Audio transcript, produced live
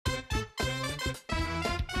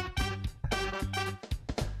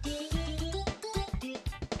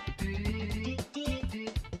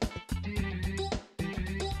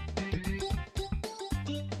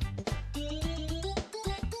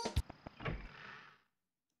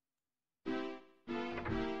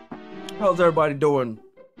How's everybody doing?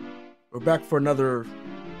 We're back for another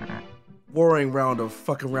warring round of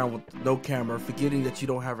fucking around with no camera, forgetting that you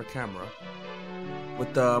don't have a camera.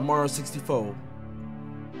 With Mario 64.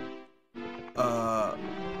 I'm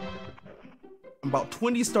about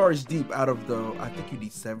 20 stars deep out of the, I think you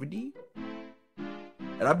need 70?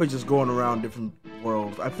 And I've been just going around different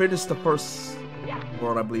worlds. I finished the first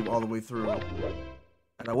world, I believe, all the way through.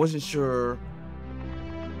 And I wasn't sure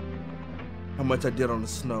how much I did on the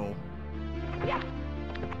snow.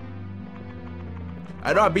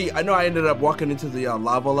 I know I ended up walking into the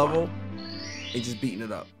lava level and just beating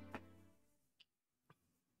it up.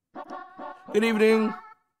 Good evening.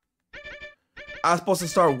 I was supposed to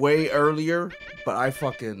start way earlier, but I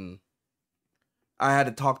had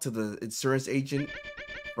to talk to the insurance agent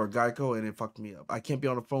for Geico and it fucked me up. I can't be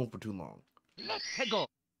on the phone for too long.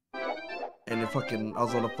 And I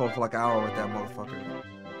was on the phone for like an hour with that motherfucker.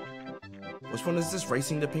 Which one is this?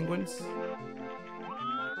 Racing the penguins?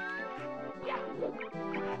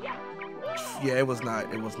 Yeah, it was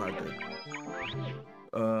not good.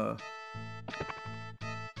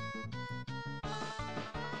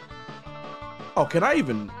 Oh, can I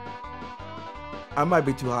even? I might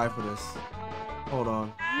be too high for this. Hold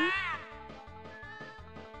on.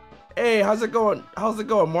 Hey, how's it going? How's it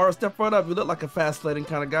going, Mara? Step right up. You look like a fast sledding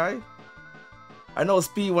kind of guy. I know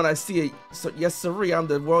speed when I see it. So, yes, sirree, I'm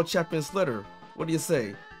the world champion sledder. What do you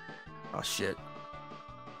say? Oh shit.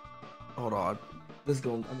 Hold on. This is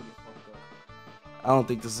going. I'm gonna get fucked up. I don't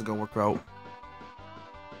think this is gonna work out.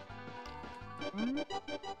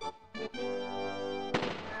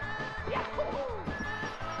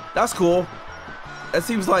 That's cool. That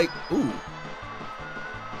seems like ooh.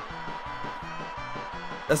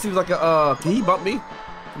 That seems like a can he bump me?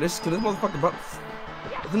 Can this motherfucker bump?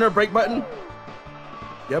 Isn't there a brake button?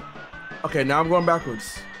 Yep. Okay, now I'm going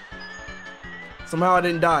backwards. Somehow I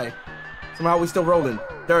didn't die. Somehow we still rolling.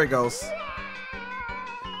 There it goes.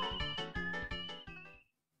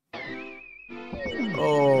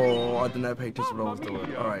 Oh, I did not pay attention to what I was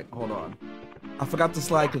doing. Alright, hold on. I forgot the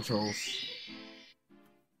slide controls.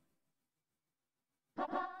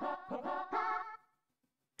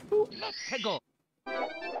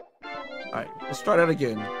 Alright, let's try that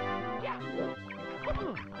again.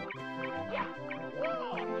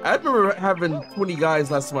 I remember having 20 guys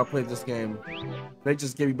last time I played this game. They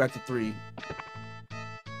just gave me back to 3.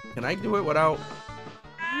 Can I do it without?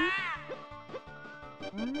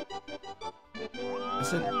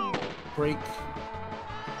 Is it break?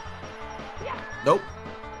 Nope.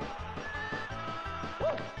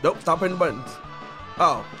 Nope, stop hitting the buttons.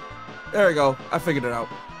 Oh, there we go. I figured it out.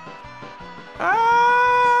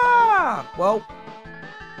 Ah! Well,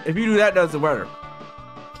 if you do that, doesn't matter.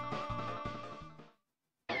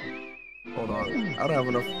 Hold on. I don't have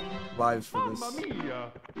enough lives for this.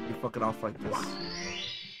 You fucking off like this.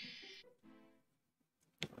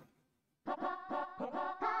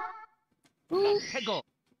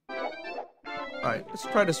 Alright, let's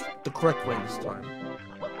try this the correct way this time.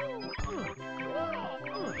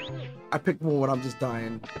 I picked one when I'm just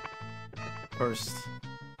dying first.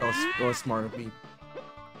 That was smart of me.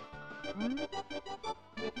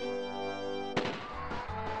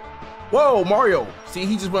 Whoa, Mario! See,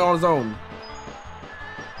 he just went on his own.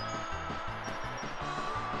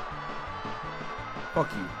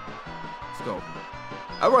 Fuck you. Let's go.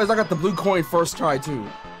 I realized I got the blue coin first try too.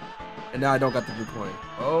 And now I don't got the blue coin.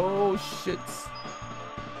 Oh shit.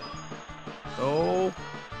 Oh.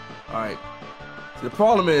 Alright. So the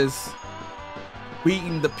problem is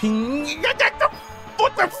beating the ping.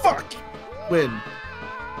 What the fuck? Win.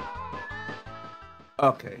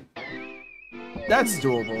 Okay. That's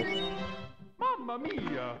doable. Mamma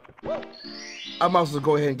mia. I might as well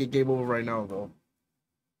go ahead and get game over right now though.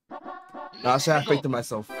 Nah, I should have faith in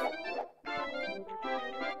myself.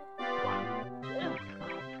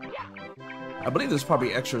 I believe there's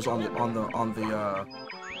probably extras on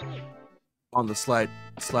the slide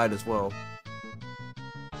as well.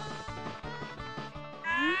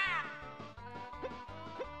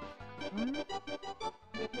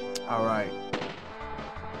 All right.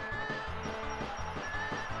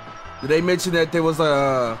 Did they mention that there was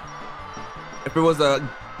if it was a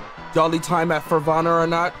jolly time at Fervana or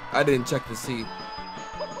not? I didn't check to see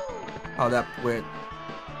how that went.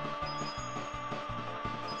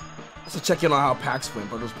 To check in on how PAX went,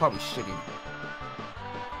 but it was probably shitty.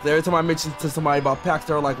 Every time I mentioned to somebody about PAX,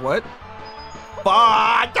 they were like, what?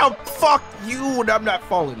 Fuck you, and I'm not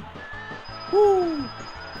falling. Woo.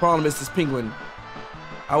 Problem is this penguin.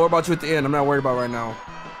 I'll worry about you at the end. I'm not worried about right now.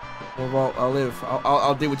 I'll live.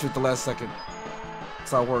 I'll deal with you at the last second.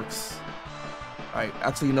 That's how it works. Alright,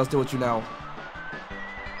 actually, let's deal with you now.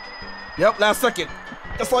 Yep, last second.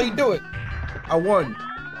 That's all you do it. I won.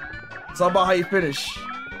 It's all about how you finish.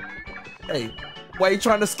 Hey, why are you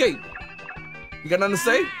trying to escape? You got nothing to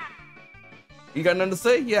say? You got nothing to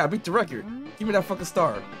say? Yeah, I beat the record. Give me that fucking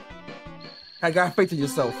star. I got faith in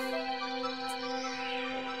yourself.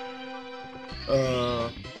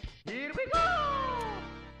 Here we go.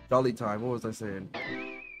 Jolly time. What was I saying?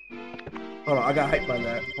 Hold on, I got hyped by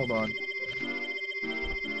that. Hold on.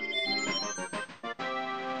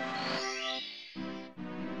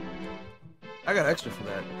 I got extra for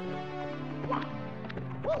that.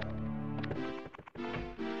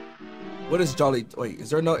 What is Jolly? Wait,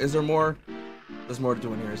 is there more? There's more to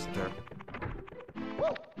do in here, isn't there?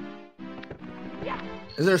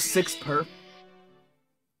 Is there 6 per?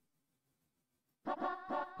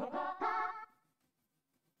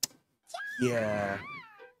 Yeah.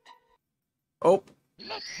 Oh.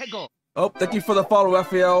 Oh, thank you for the follow,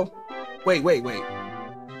 Raphael. Wait.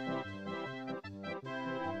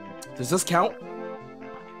 Does this count?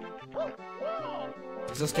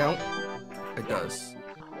 Does this count? It does.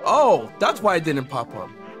 Oh, that's why it didn't pop up.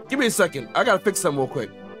 Give me a second. I gotta fix something real quick.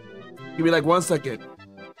 Give me like 1 second.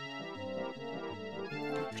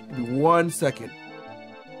 Give me 1 second.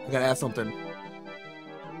 I gotta add something.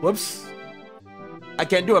 Whoops. I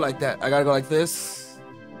can't do it like that. I gotta go like this.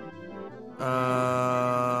 Oh,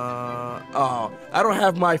 I don't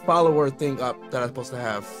have my follower thing up that I'm supposed to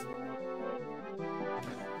have.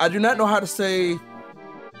 I do not know how to say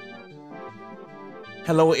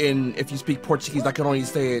hello if you speak Portuguese. I can only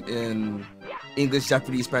say it in English,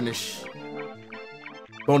 Japanese, Spanish.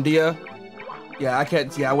 Bon dia. Yeah, I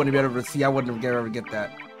can't. Yeah, I wouldn't be able to see. I wouldn't be able to get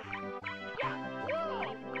that.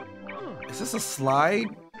 Is this a slide?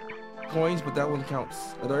 Coins, but that one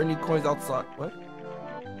counts. Are there any coins outside? What?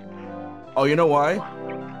 Oh, you know why?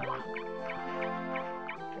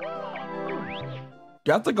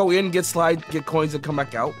 You have to go in, get slide, get coins, and come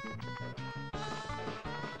back out.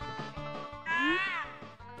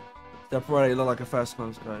 Step right, you look like a fast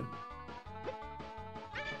coins guy.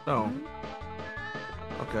 No.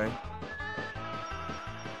 Okay.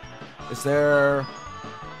 Is there...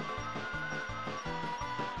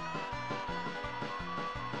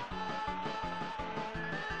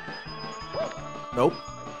 Nope.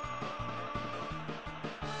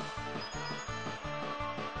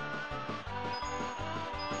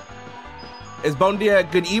 Is bom dia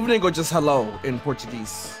good evening or just hello in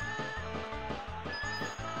Portuguese?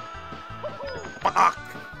 Fuck!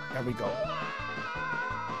 There we go.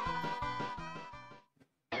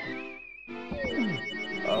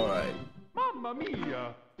 Alright. Mamma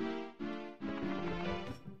mia.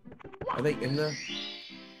 Are they in there?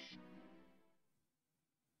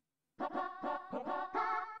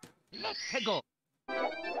 Let's go.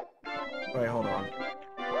 Wait, hold on.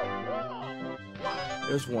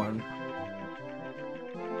 There's one.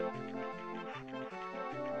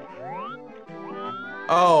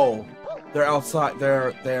 Oh, they're outside.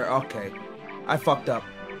 They're okay. I fucked up.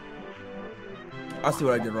 I see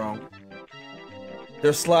what I did wrong.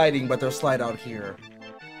 They're sliding, but they'll slide out here.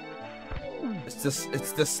 It's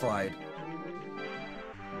this slide.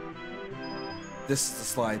 This is the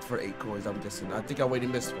slide for 8 coins. I'm guessing. I think I already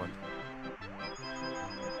missed one.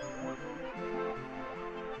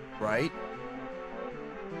 Right?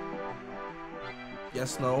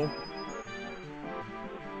 Yes, no.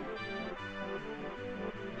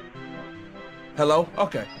 Hello?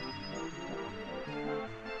 Okay.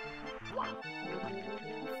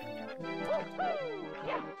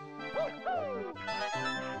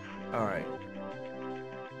 Alright.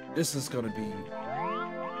 This is gonna be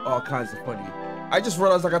all kinds of funny. I just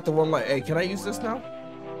realized I got the one light. Hey, can I use this now?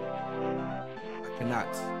 I cannot.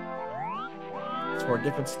 It's for a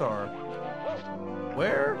different star.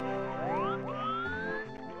 Where?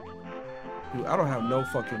 Dude, I don't have no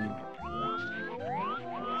fucking...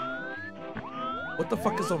 What the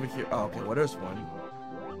fuck is over here? Oh, okay, well, there's one.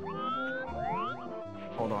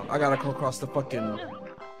 Hold on, I gotta go across the fucking...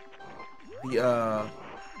 Yeah!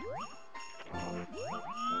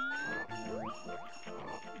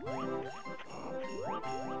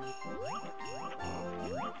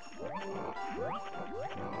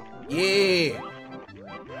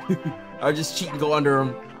 I'll just cheat and go under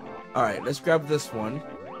them. Alright, let's grab this one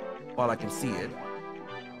while I can see it.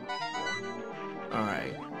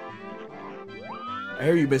 Alright. I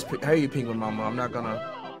hear you, Penguin Mama. I'm not gonna...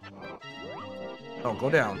 Oh, go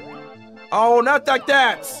down. Oh, not like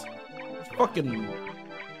that! Fucking...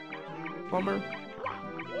 Bummer.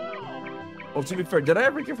 Oh, to be fair, did I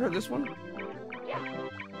ever give her this one?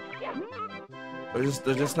 Or does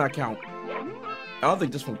this not count? I don't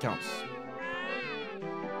think this one counts.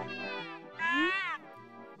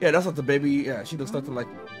 Yeah, that's what the baby. Yeah, she looks nothing like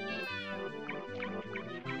me.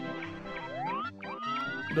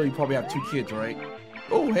 You know, you probably have 2 kids, right?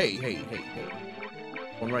 Oh, hey.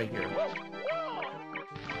 One right here.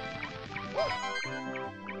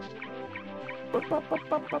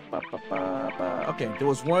 Okay, there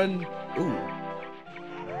was one. Ooh.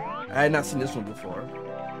 I had not seen this one before.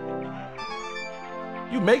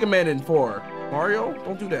 You Mega Man in 4. Mario,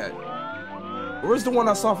 don't do that. Where's the one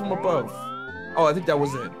I saw from above? Oh, I think that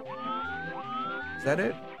was it. Is that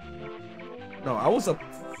it? No, I was up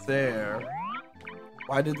there.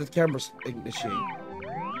 Why did the camera initiate?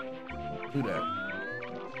 Do that.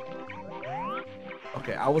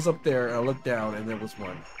 Okay, I was up there and I looked down and there was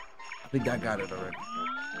one. I think I got it already.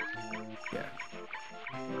 Yeah.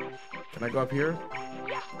 Can I go up here?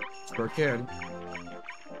 Sure can.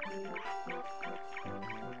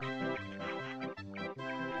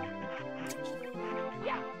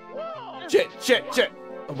 Shit!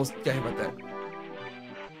 Almost got hit by that.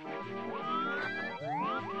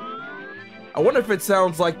 I wonder if it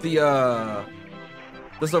sounds like the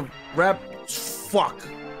there's a rap. Fuck.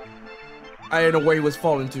 I didn't know where he was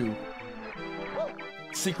falling to.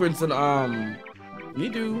 Sequence and you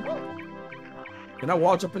do. Can I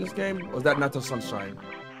wall jump in this game? Or is that not till sunshine?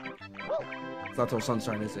 It's not till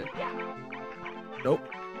sunshine, is it? Nope.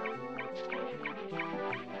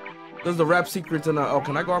 There's the rap sequence and oh,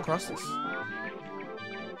 can I go across this?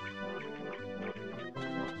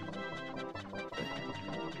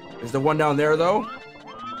 Is there one down there though?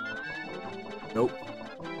 Nope.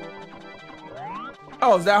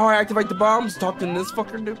 Oh, is that how I activate the bombs? Talking to this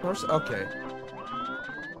fucking new person? Okay.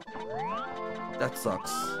 That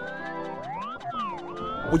sucks.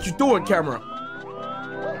 What you doing, camera?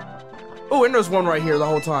 Oh, and there's one right here the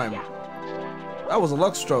whole time. That was a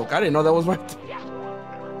luck stroke. I didn't know that was right.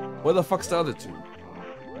 Where the fuck's the other 2?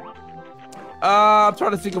 I'm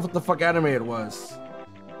trying to think of what the fuck anime it was.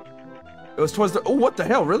 It was towards the. Oh, what the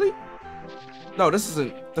hell? Really? No, this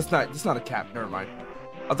isn't. That's not a cap. Never mind.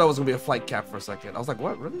 I thought it was gonna be a flight cap for a second. I was like,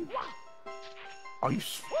 what? Really? Are you?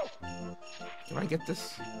 Can I get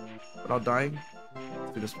this without dying?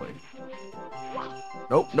 Let's do this way.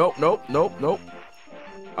 Nope.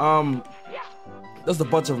 There's a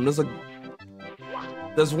bunch of them.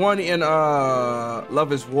 There's one in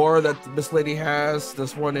Love Is War that this lady has.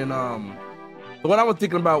 There's one in the one I was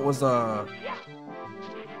thinking about was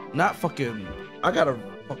not fucking. I gotta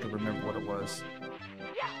fucking remember what it was.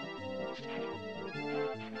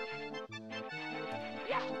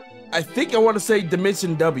 I think I want to say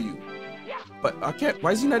Dimension W, but I can't.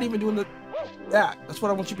 Why is he not even doing that? That's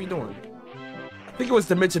what I want you to be doing. I think it was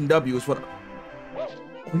Dimension W. Is what. Oh,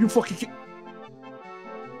 you fucking.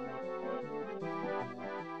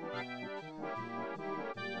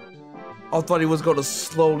 I thought he was gonna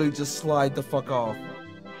slowly just slide the fuck off.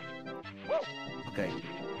 Okay.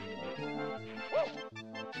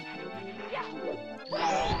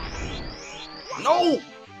 No!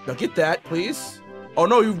 Now get that, please. Oh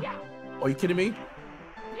no, you. Are you kidding me?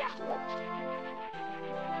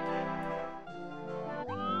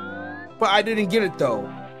 But I didn't get it though.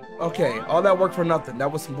 Okay, all that work for nothing.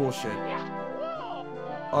 That was some bullshit.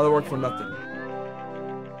 All that work for nothing.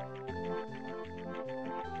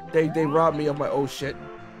 They robbed me of my old shit.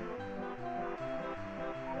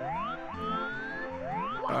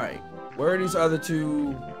 Alright. Where are these other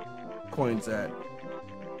 2 coins at?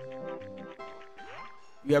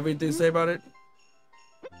 You have anything to say about it?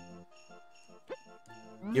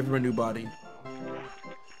 Give him a new body.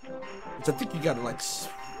 Which I think you gotta like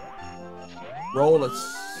roll a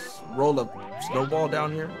snowball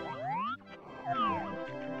down here.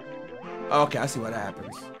 Okay, I see what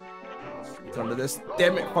happens. Come to this.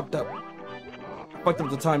 Damn it, fucked up. Fucked up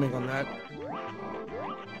the timing on that.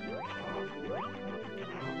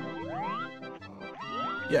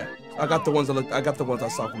 Yeah, I got the ones I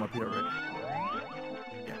saw from up here already.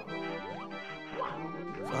 Yeah.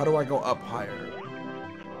 So how do I go up higher?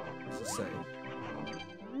 What's it say?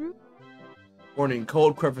 Warning,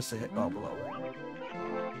 cold crevice ahead. Oh, below.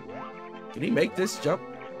 Can he make this jump?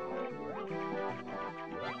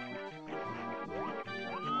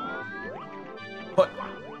 What?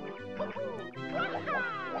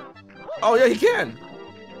 Oh yeah, he can.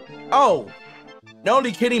 Oh, not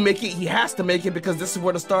only can he make it, he has to make it because this is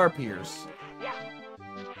where the star appears.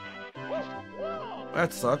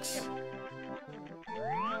 That sucks.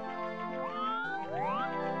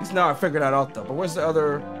 At least now I figured that out though. But where's the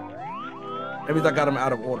other? Maybe I got him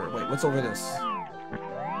out of order. Wait, what's over this?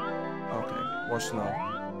 Okay, more snow.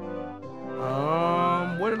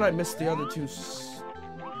 Where did I miss the other 2?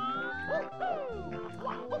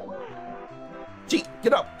 Gee,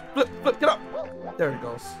 get up! Flip, get up! There it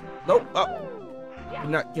goes. Nope. Up.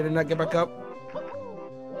 Get in, not get back up.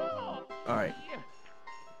 All right.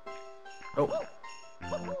 Nope.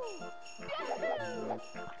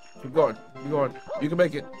 Keep going. Keep going. You can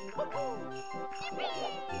make it.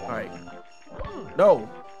 All right. No.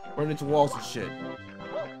 Run into walls and shit.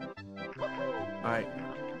 All right.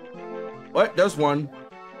 What? There's one.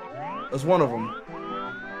 There's one of them.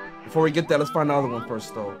 Before we get that, let's find the other one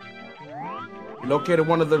first, though. We located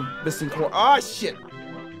one of the missing core. Ah, shit.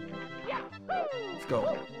 Let's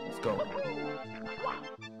go. Let's go.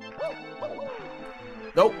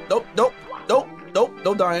 Nope. Nope. Nope. Nope. Nope.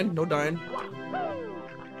 No dying. No dying.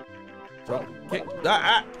 Jump. Kick.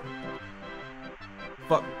 Ah.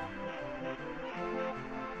 Fuck.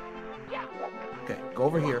 Okay. Go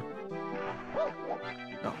over here.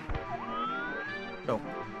 No. No.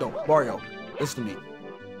 No. Mario. Listen to me.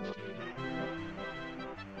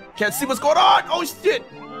 Can't see what's going on! Oh shit!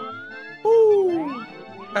 Ooh!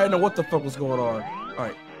 I didn't know what the fuck was going on.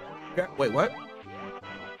 Alright. Wait, what?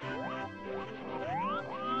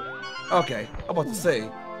 Okay, I'm about to say.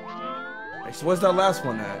 Right, so where's that last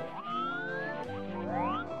one at?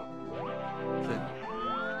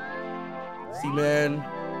 See, man.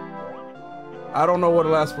 I don't know what the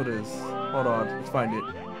last one is. Hold on, let's find it.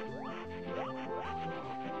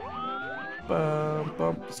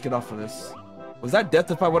 Let's get off of this. Was that death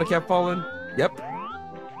if I would have kept falling? Yep.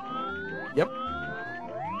 Yep.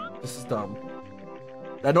 This is dumb.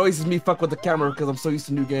 That noises me fuck with the camera because I'm so used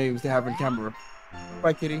to new games they have in camera.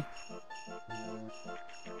 Bye, kitty.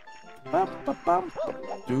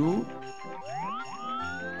 Dude.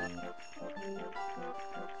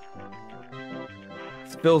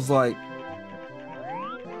 This feels like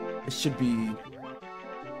it should be.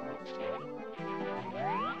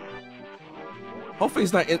 Hopefully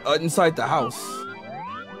it's not inside the house.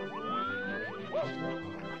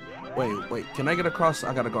 Wait, can I get across?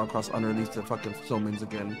 I gotta go across underneath the fucking snowmans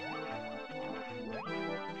again.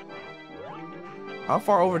 How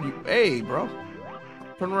far over do you? Hey, bro.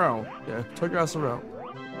 Turn around. Yeah, turn your ass around.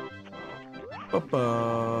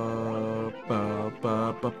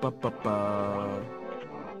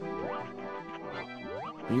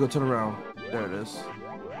 You go turn around. There it is.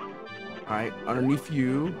 Alright, underneath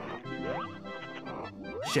you.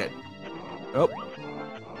 Shit. Oh.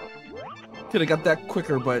 Could have got that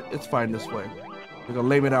quicker, but it's fine this way. We're gonna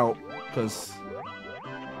lame it out, because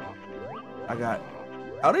I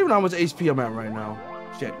don't even know how much HP I'm at right now.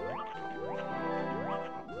 Shit.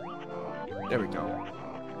 There we go.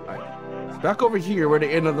 Alright. So back over here where the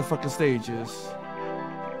end of the fucking stage is.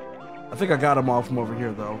 I think I got them all from over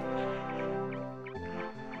here, though.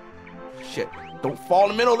 Shit. Don't fall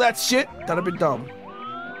in the middle of that shit. That'd have been dumb.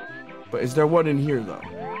 But is there one in here, though?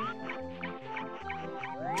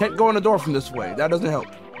 Can't go in the door from this way. That doesn't help.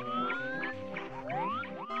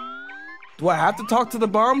 Do I have to talk to the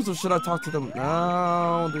bombs or should I talk to them?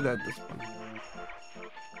 No, don't do that this one.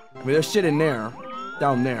 I mean, there's shit in there.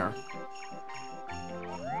 Down there.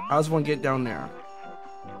 How does one get down there?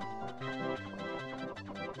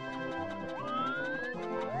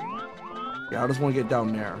 Yeah, I just want to get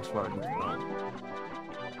down there. That's what I need to know.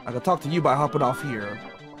 I can talk to you by hopping off here.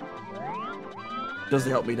 Doesn't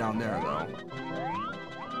help me down there, though.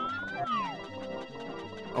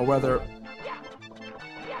 Or whether...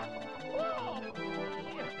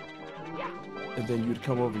 And then you'd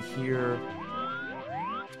come over here.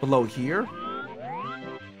 Below here?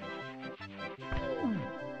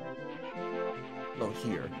 Below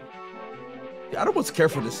here. Yeah, I don't much care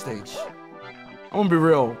for this stage. I'm gonna be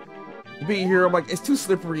real. Being here, I'm like, it's too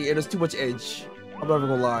slippery and there's too much edge. I'm never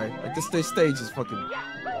gonna lie. Like, this stage is fucking...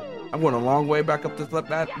 I'm going a long way back up this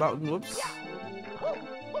mountain. Whoops.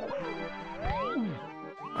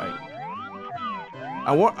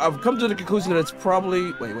 I've come to the conclusion that it's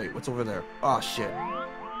probably... Wait, what's over there? Oh, shit.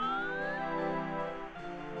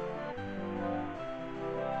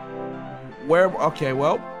 Where... Okay,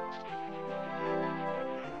 well...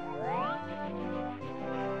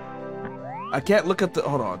 I can't look at the...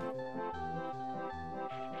 Hold on.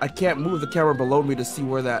 I can't move the camera below me to see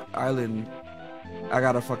where that island... I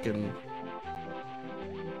gotta fucking...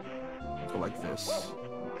 go like this.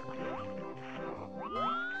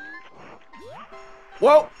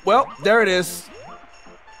 Well, there it is.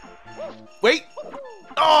 Wait.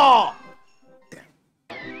 Oh!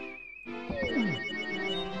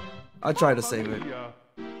 I tried to save it.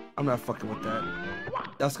 I'm not fucking with that.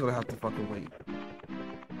 That's gonna have to fucking wait.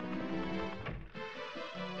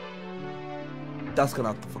 That's gonna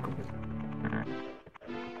have to fucking wait.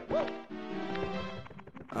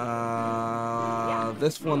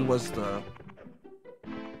 This one was the...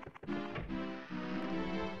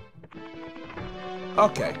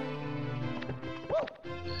 Okay.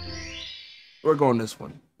 We're going this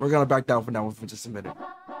one. We're gonna back down for now for just a minute.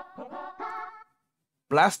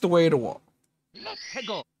 Blast away the wall. Let's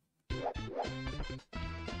go.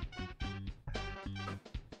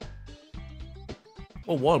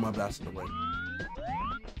 What wall am I blasting away?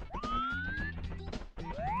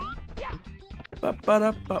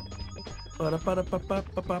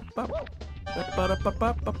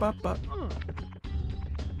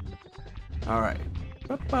 All right.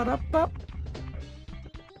 I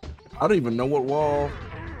don't even know what wall.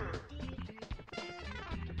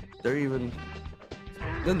 They're even.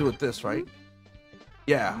 Then do it this, right?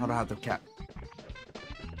 Yeah, I don't have the cap.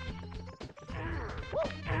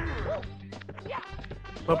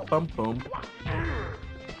 Bum bum boom.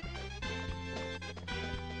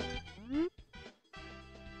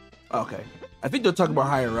 Okay, I think they're talking about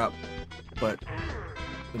higher up, but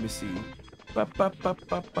let me see.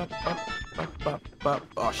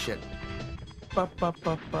 Oh shit. So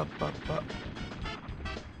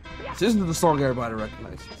this is the song everybody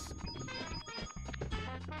recognizes.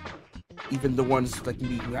 Even the ones like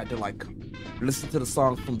me who had to like listen to the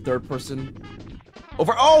song from third person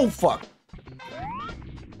over. Oh fuck!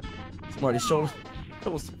 Somebody showed.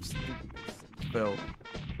 That was some stupid spell.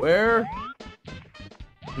 Where?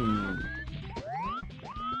 I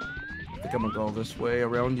think I'm gonna go this way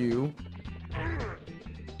around you.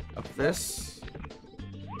 Up this.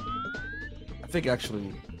 I think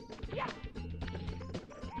actually.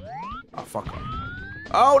 Oh fuck.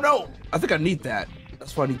 Oh no! I think I need that.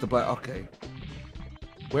 That's why I need the black. Okay.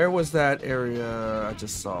 Where was that area I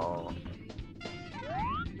just saw?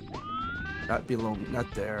 Not below. Not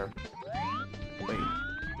there. Wait.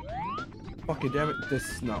 Fucking damn it!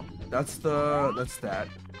 This no. That's the. That's that.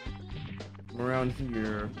 Around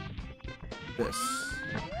here. This.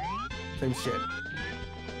 Same shit.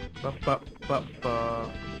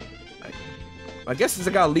 I guess it's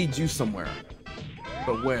gotta lead you somewhere.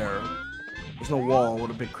 But where? There's no wall with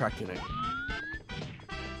a big crack in it.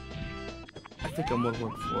 I think I'm gonna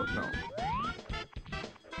look for it. No.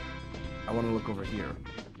 I wanna look over here.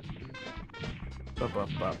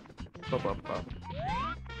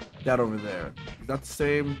 That over there. Is that the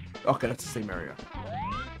same? Okay, that's the same area.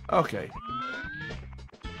 Okay.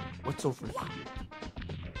 What's over here?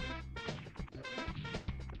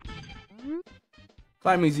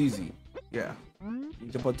 Climbing's easy. Yeah. You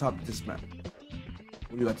jump on top of this map.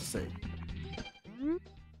 What do you got to say?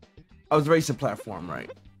 I was racing platform,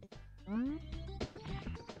 right?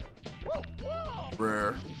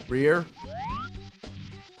 Rear.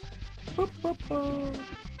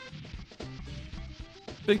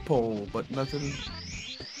 Big pole, but nothing.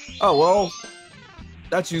 Oh well,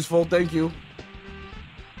 that's useful. Thank you.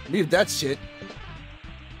 Leave that shit.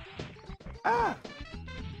 Ah,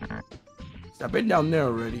 I've been down there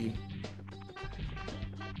already.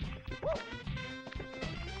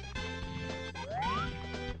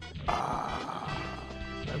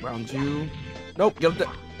 Around you. Nope. Get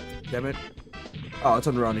up. Damn it. Oh, it's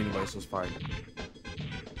underground anyway, so it's fine.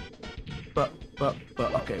 But,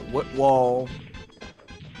 okay, what wall?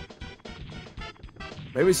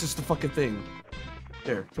 Maybe it's just the fucking thing.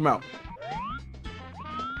 Here, come out.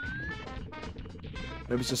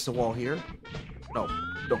 Maybe it's just the wall here. No,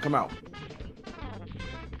 don't come out.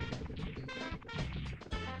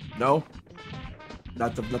 No,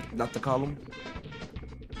 not the column.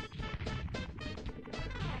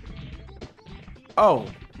 Oh,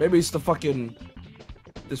 maybe it's the fucking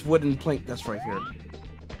this wooden plank that's right here.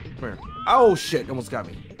 Come here. Oh shit, almost got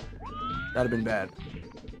me. That'd have been bad.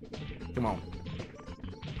 Come on.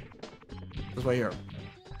 This right here.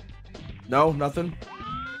 No, nothing.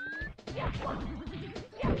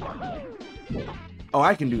 Oh,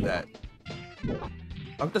 I can do that.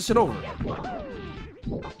 Knock that shit over.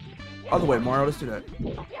 Other way, Mario. Let's do that.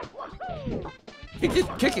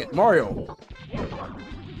 Kick it, Mario.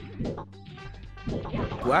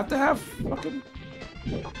 Do I have to have fucking?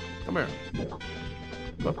 Come here.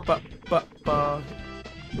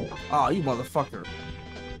 Oh, you motherfucker.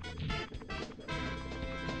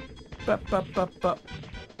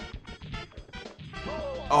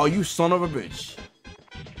 Oh, you son of a bitch.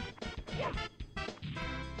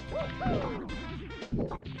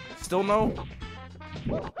 Still no?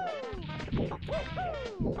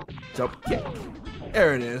 Jump kick.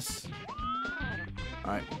 There it is.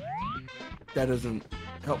 Alright. That doesn't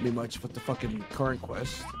help me much with the fucking current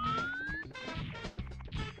quest.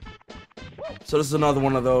 So this is another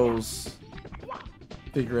one of those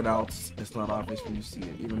figure it out. It's not obvious when you see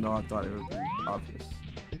it, even though I thought it would be obvious.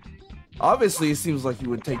 Obviously, it seems like you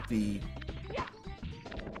would take the...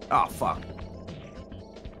 Oh, fuck.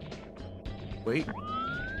 Wait.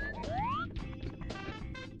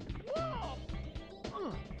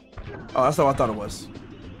 Oh, that's not what I thought it was.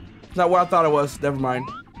 It's not what I thought it was. Never mind.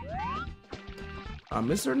 I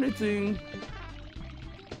missed anything.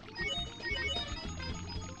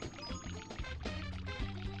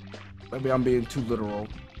 Maybe I'm being too literal.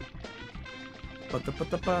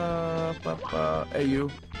 Hey, you.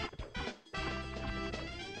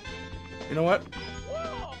 You know what?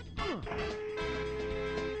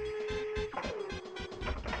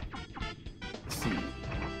 Let's see.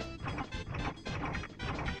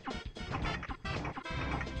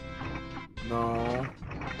 No.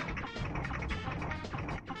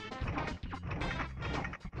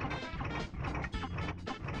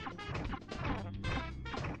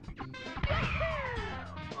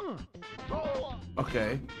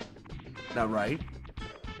 Okay. Not right.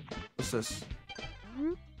 What's this?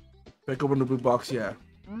 Pick open the blue box, yeah.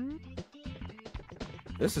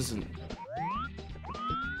 This isn't.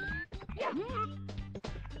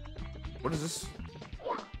 What is this?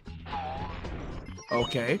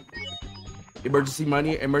 Okay. Emergency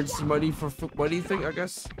money for what do you think, I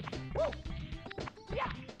guess?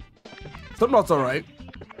 Something else alright.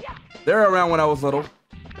 They were around when I was little.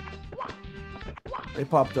 They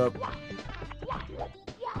popped up.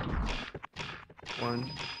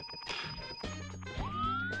 One.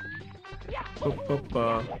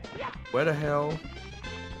 Where the hell?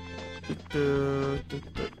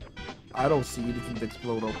 I don't see anything to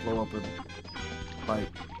explode or blow up and like.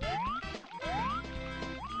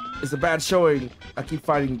 It's a bad showing. I keep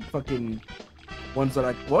finding fucking ones that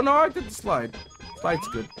I. Well, no, I did the slide. Slide's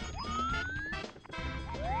good.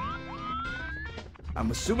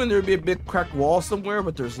 I'm assuming there'd be a big cracked wall somewhere,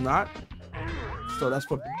 but there's not. So that's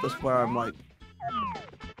why I'm like.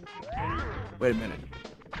 Wait a minute.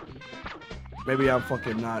 Maybe I'm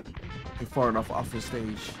fucking not far enough off the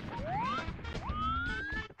stage.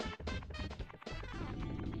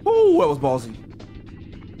 Ooh, that was ballsy.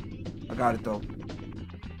 I got it though.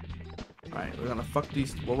 Alright, we're gonna fuck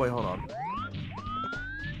these. Well, wait, hold on.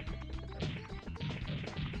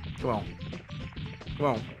 Come on. Come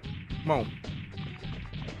on. Come on.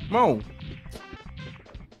 Come on.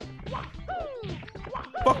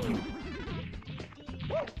 Fuck you.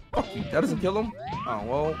 Fuck you. That doesn't kill him? Oh,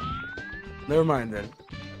 well. Never mind then.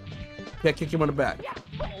 Can't kick him on the back.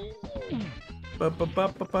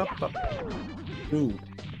 Dude.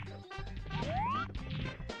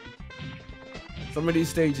 Some of these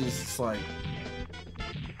stages, it's like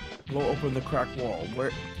blow open the cracked wall.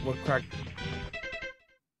 What crack?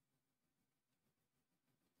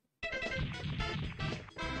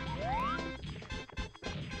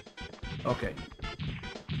 Okay.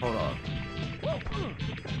 Hold on.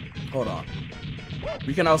 Hold on.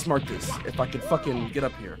 We can outsmart this if I can fucking get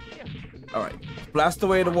up here. Alright. Blast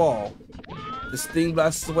away the wall. This thing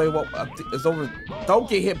blasts away what it's over. Don't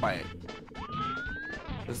get hit by it.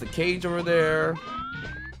 There's a cage over there.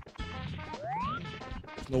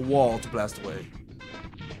 There's no wall to blast away.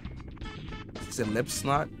 Is it lip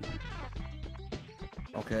snot?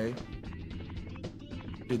 Okay.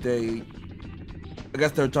 Did they? I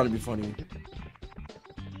guess they're trying to be funny.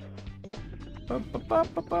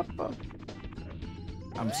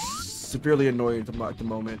 I'm severely annoyed at the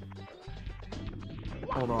moment.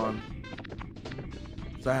 Hold on.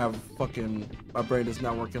 I have fucking. My brain is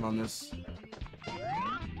not working on this.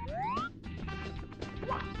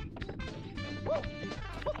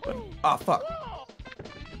 Ah, fuck.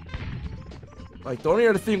 Like, the only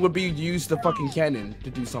other thing would be to use the fucking cannon to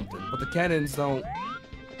do something. But the cannons don't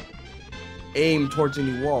aim towards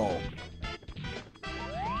any wall.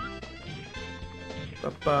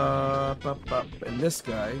 And this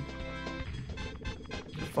guy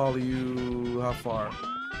will follow you how far?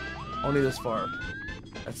 Only this far.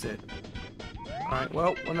 That's it. Alright,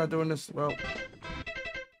 well, we're not doing this. Well.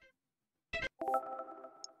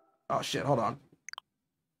 Oh shit, hold on.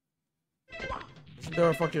 Isn't there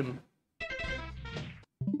a fucking.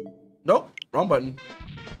 Nope, wrong button.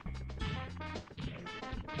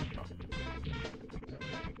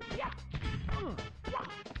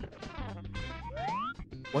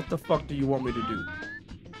 What the fuck do you want me to do?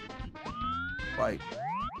 Like,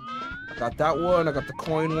 I got that one, I got the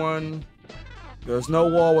coin one. There's no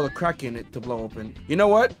wall with a crack in it to blow open. You know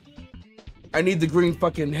what? I need the green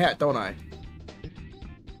fucking hat, don't I?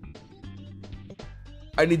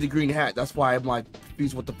 I need the green hat. That's why I'm like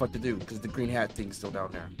confused what the fuck to do, because the green hat thing's still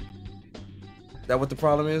down there. Is that what the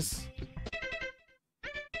problem is?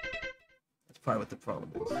 That's probably what the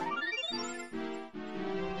problem is.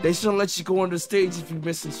 They shouldn't let you go on the stage if you're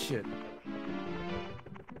missing shit.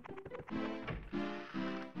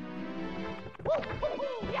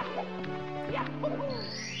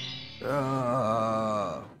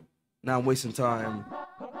 Now I'm wasting time.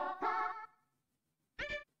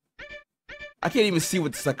 I can't even see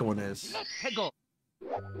what the second one is.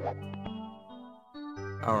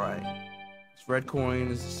 Alright. It's red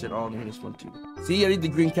coins, shit all in this one too. See, I need the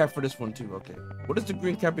green cap for this one too. Okay. What does the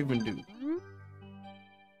green cap even do?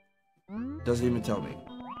 Doesn't even tell me.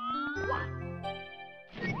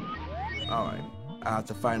 Alright. I have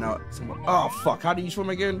to find out some. Oh fuck, how do you swim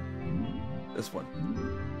again? This one.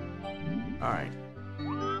 Alright.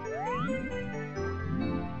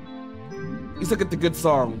 Let's look at the good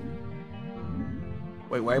song.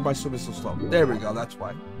 Wait, why am I swimming so slow? There we go, that's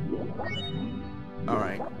why.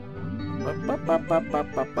 Alright.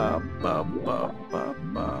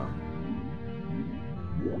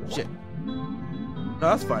 Shit. No,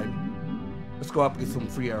 that's fine. Let's go up and get some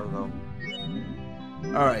free arrow though.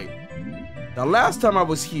 Alright. Now last time I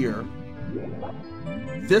was here,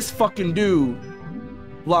 this fucking dude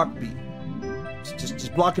blocked me.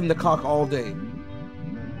 Just blocking the cock all day.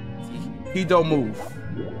 He don't move.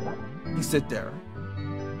 He sit there.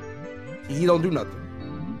 He don't do nothing.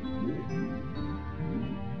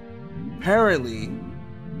 Apparently,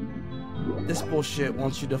 this bullshit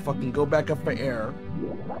wants you to fucking go back up for air.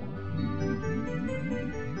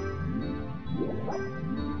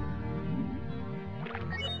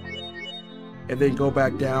 And then go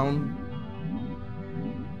back down.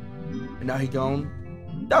 And now he gone.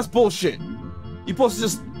 That's bullshit. You supposed to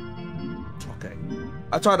just... Okay.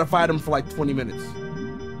 I tried to fight him for like 20 minutes.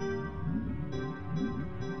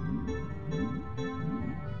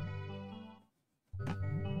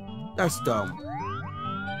 That's dumb.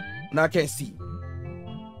 Now I can't see.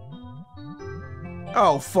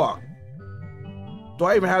 Oh, fuck. Do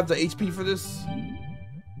I even have the HP for this?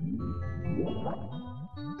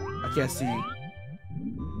 I can't see.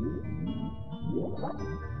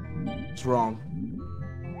 It's wrong.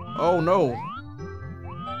 Oh, no.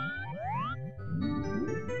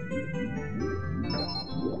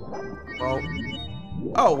 Well.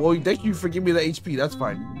 Oh, well, thank you for giving me the HP. That's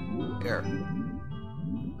fine. Air.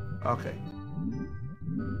 Okay.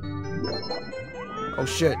 Oh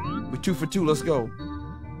shit. We're 2 for 2. Let's go.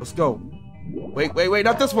 Let's go. Wait.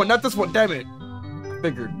 Not this one. Not this one. Damn it. I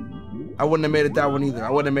figured. I wouldn't have made it that one either.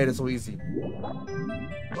 I wouldn't have made it so easy.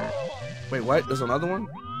 Wait, what? There's another one?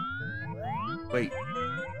 Wait.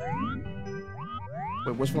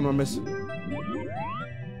 Wait, which one am I missing?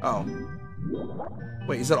 Oh.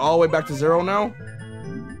 Wait, is it all the way back to 0 now?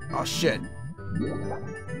 Oh shit.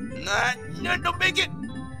 Nah, don't make it.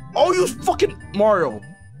 Oh, you fucking Mario.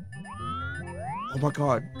 Oh my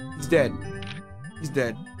god. He's dead. He's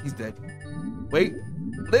dead. He's dead. Wait.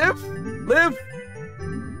 Live. Live.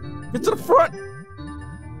 Get to the front.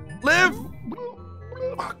 Live.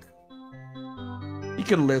 Fuck. He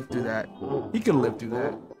could live through that. He could live through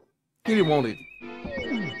that. He didn't want it.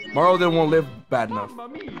 Mario didn't want to live bad enough.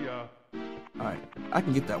 Alright. I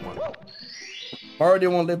can get that one. Mario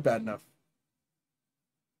didn't want to live bad enough.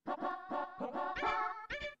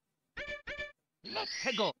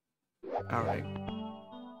 Alright.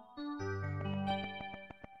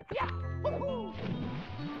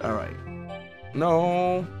 Alright.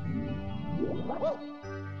 No.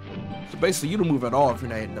 So basically, you don't move at all if you're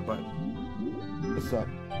not hitting the button. What's up?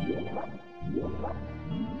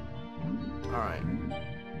 Alright.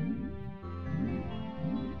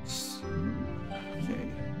 Okay.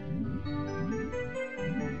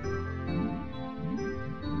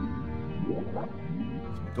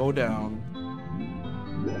 Go down.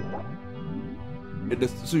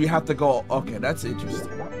 So you have to go. Okay, that's interesting.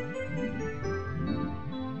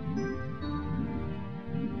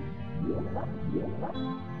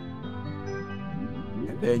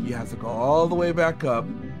 And then you have to go all the way back up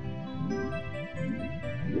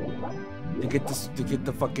to get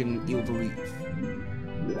the fucking eel to leave.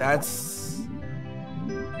 That's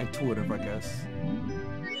intuitive, I guess.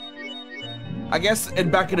 I guess in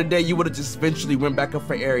back in the day you would have just eventually went back up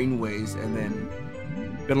for air anyways, and then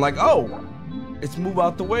been like, oh, it's move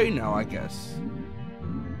out the way now, I guess.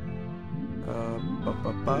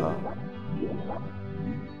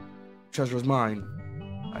 Treasure is mine.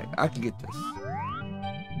 I can get this.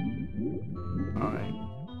 Alright.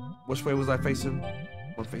 Which way was I facing?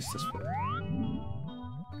 I'm gonna face this way.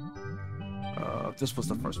 This was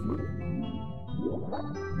the first one.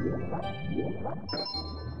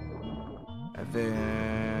 And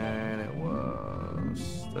then it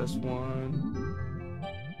was this one.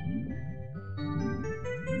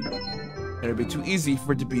 And it'd be too easy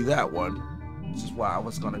for it to be that one. Which is why I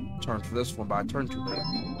was gonna turn for this one, but I turned too late.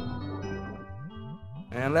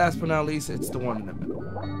 And last but not least, it's the one in the middle.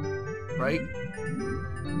 right?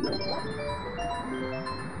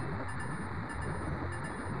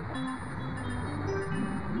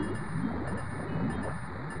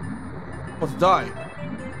 Supposed to die.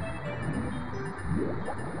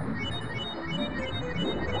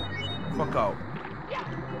 Fuck out.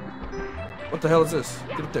 What the hell is this?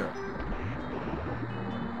 Get up there.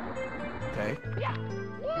 Okay.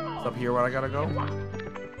 It's up here where I gotta go?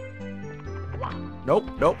 Nope,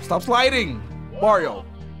 nope. Stop sliding! Mario!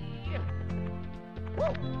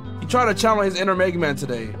 He trying to channel his inner Mega Man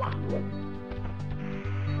today.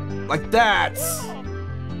 Like that!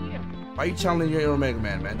 Why are you channeling your inner Mega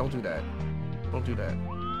Man, man? Don't do that. Don't do that.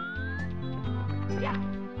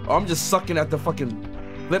 Oh, I'm just sucking at the fucking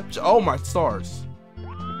flip. Oh my stars.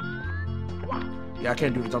 Yeah, I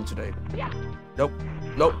can't do the jump today. Nope.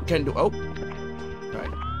 Nope. Can't do. Oh.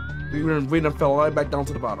 Alright. We done fell right back down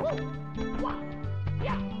to the bottom.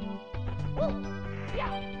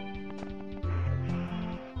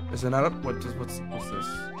 Is it not up? What's this?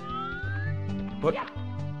 What?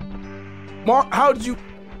 Mark, how did you?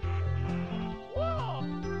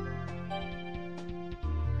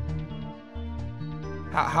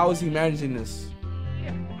 How is he managing this?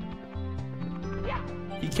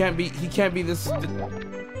 He can't be this. He can't be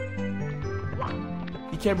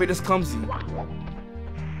this clumsy.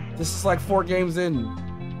 This is like 4 games in.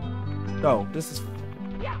 No, this is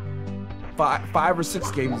five or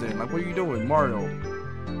 6 games in. Like, what are you doing, Mario?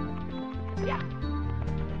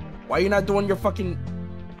 Why are you not doing your fucking?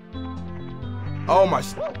 Oh my.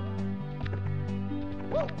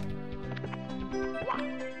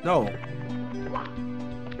 No.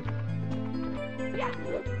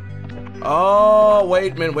 Oh,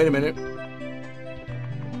 wait a minute, wait a minute.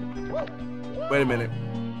 Wait a minute.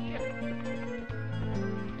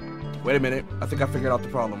 Wait a minute. I think I figured out the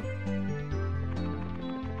problem.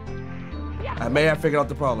 I may have figured out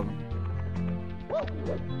the problem.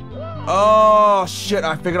 Oh, shit,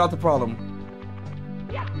 I figured out the problem.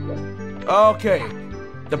 Okay.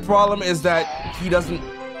 The problem is that he doesn't...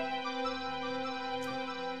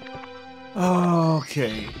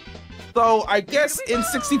 Okay. So I guess in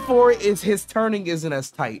 64 his turning isn't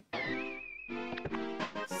as tight.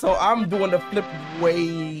 So I'm doing the flip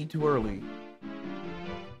way too early.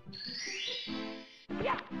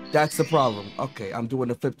 That's the problem. Okay, I'm doing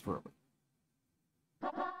the flip too early.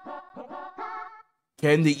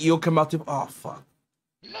 Can the eel come out to? Oh fuck.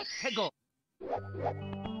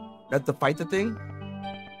 That's to fight the thing?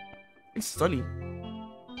 It's sunny.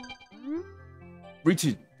 Reach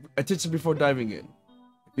it. Attention before diving in.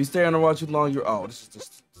 If you stay underwater too long, you're... Oh, this is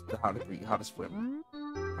just how to swim.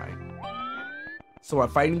 Alright. So I'm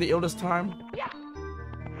fighting the eel this time.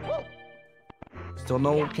 Still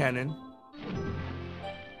no cannon.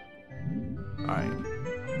 Alright.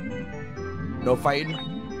 No fighting?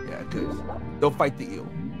 Yeah, good. Don't fight the eel.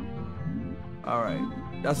 Alright.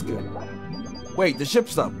 That's good. Wait, the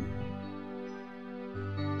ship's up.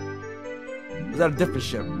 Is that a different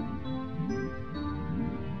ship?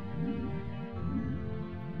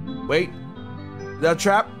 Wait, is that a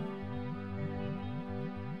trap?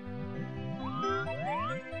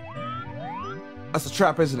 That's a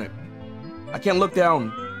trap, isn't it? I can't look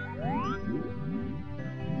down.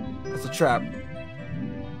 That's a trap.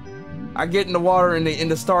 I get in the water and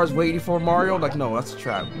the stars waiting for Mario. Like, no, that's a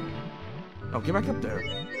trap. No, get back up there.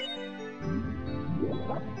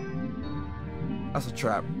 That's a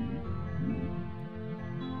trap.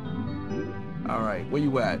 All right, where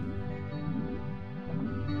you at?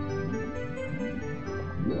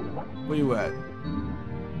 Where you at?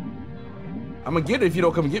 I'm gonna get it if you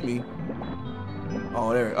don't come get me.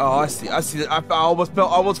 Oh, there. Oh, I see. I see it. I almost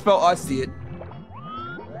felt. I see it.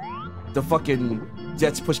 The fucking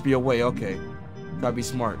jets pushed me away. Okay. Gotta be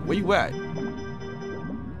smart. Where you at?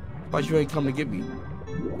 Thought you ain't come to get me.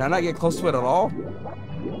 Can I not get close to it at all?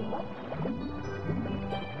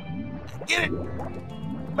 Get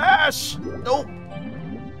it! Bash! Nope.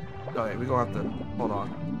 Okay, we're gonna have to hold on.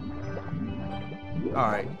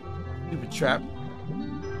 Alright. Stupid trap.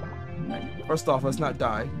 Right. First off, let's not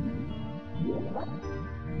die.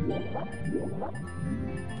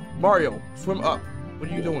 Mario, swim up.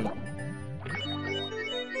 What are you doing?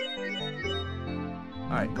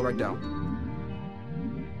 Alright, go back down.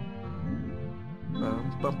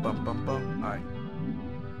 Bum, bum, bum, bum. Alright.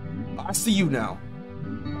 I see you now.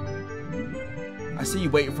 I see you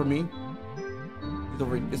waiting for me.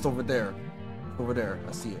 It's over there. Over there.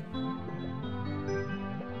 I see it.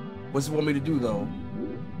 What's it want me to do though?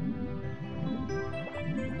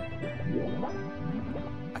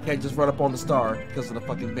 I can't just run up on the star because of the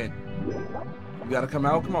fucking vent. You gotta come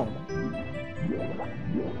out. Come on.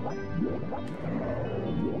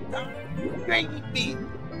 Baby.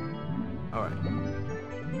 All right.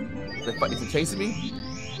 Is it chasing me?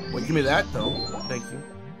 Wait, give me that though. Thank you.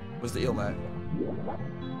 Where's the eel at?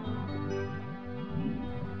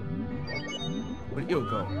 Where'd the eel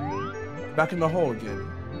go? Back in the hole again.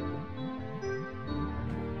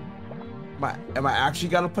 Am I actually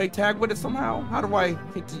gotta play tag with it somehow? How do I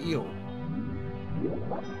hit the eel?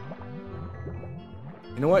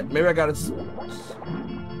 You know what? Maybe I gotta.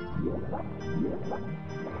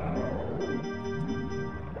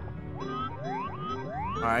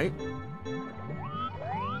 All right.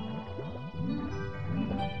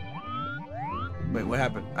 Wait, what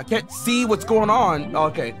happened? I can't see what's going on. Oh,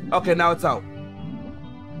 okay. Okay, now it's out.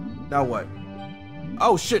 Now what?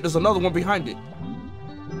 Oh shit, there's another one behind it.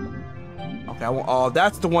 Okay, oh,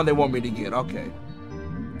 that's the one they want me to get. Okay.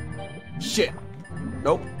 Shit.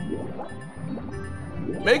 Nope.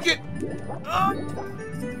 Make it.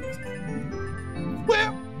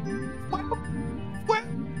 Where?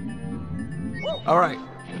 All right.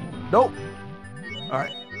 Nope. All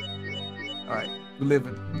right. All right. We're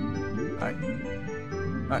living. All right.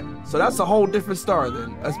 All right. So that's a whole different star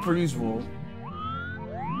then, as per usual.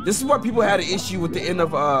 This is why people had an issue with the end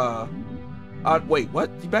of wait,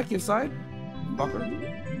 what? You back inside? Fucker.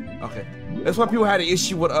 Okay. That's why people had an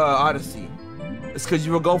issue with Odyssey. It's because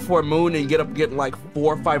you would go for a moon and you get up getting like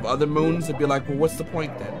 4 or 5 other moons and be like, well, what's the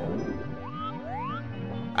point then?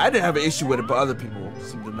 I didn't have an issue with it, but other people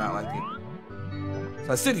seem to not like it.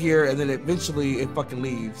 So I sit here and then eventually it fucking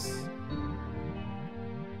leaves.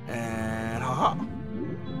 And haha.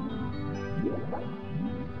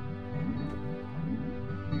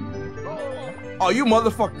 Oh, you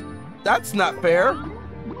motherfucker. That's not fair.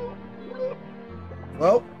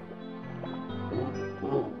 Well.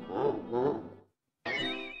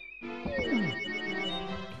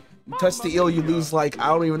 You touch the eel, you lose like, I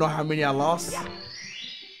don't even know how many I lost.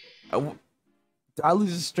 Did I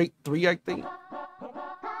lose a straight 3, I think?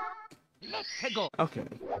 Okay.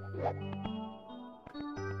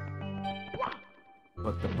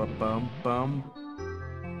 Bum.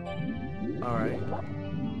 Alright.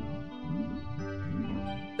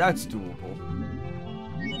 That's doable.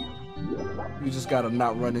 You just gotta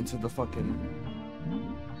not run into the fucking...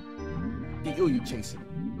 the eel you chasing.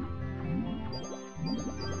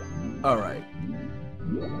 Alright.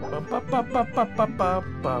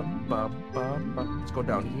 Let's go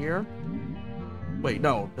down here. Wait,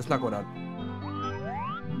 no, let's not go down.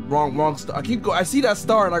 Wrong star. I see that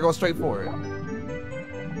star and I go straight for it.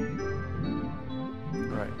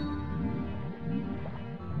 Alright.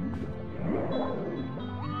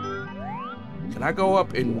 Can I go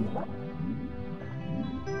up and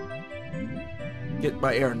get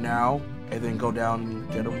my air now and then go down and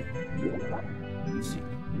get him? Let's see.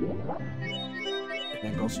 And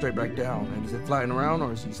then go straight back down. And is it flying around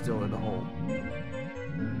or is he still in the hole?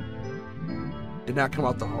 Did not come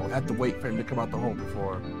out the hole. I had to wait for him to come out the hole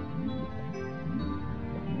before.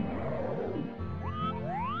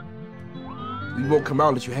 You won't come out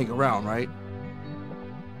unless you hang around, right?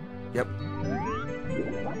 Yep.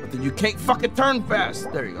 But then you can't fucking turn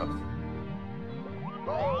fast. There you go.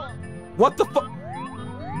 What the fuck?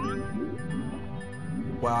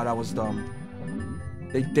 Wow, that was dumb.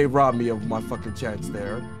 They robbed me of my fucking chance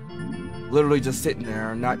there. Literally just sitting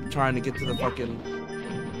there, not trying to get to the fucking...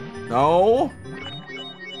 No!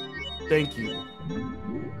 Thank you.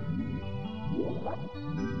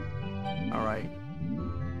 Alright.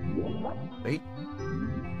 Wait.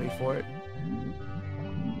 Wait for it.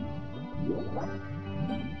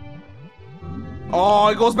 Oh,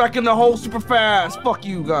 it goes back in the hole super fast. Fuck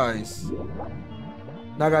you guys.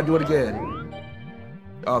 Now I gotta do it again.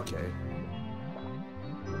 Okay.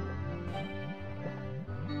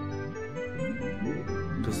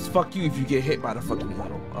 Cause fuck you if you get hit by the fucking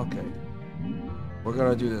needle. Okay. We're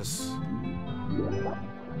gonna do this.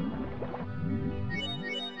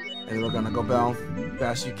 And we're gonna go down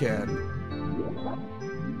fast you can.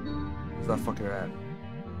 Where's that fucker at?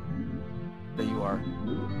 There you are.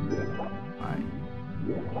 Alright.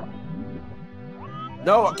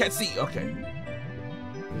 No, I can't see. Okay.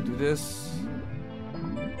 We'll do this.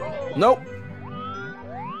 Nope.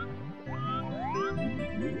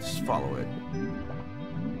 Just follow it.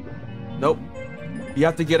 Nope. You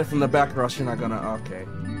have to get it from the back or else you're not gonna... Okay.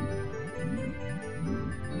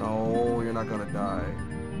 No, you're not gonna die.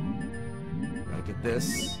 Gotta get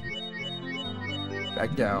this.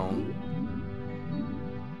 Back down.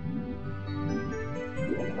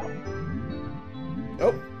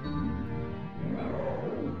 Nope.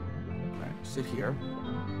 Alright, sit here.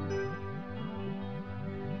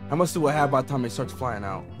 How much do I have by the time it starts flying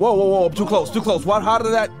out? Whoa, whoa, whoa, too close, too close. What? How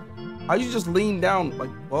did that... How you just lean down? Like,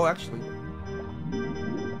 well, actually.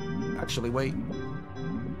 Actually, wait.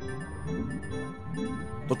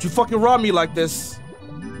 Don't you fucking rob me like this.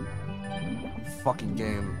 Fucking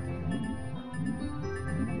game.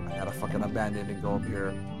 I gotta fucking abandon and go up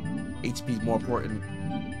here. HP is more important.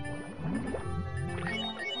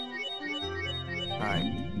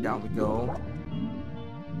 Alright, down we go.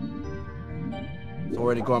 It's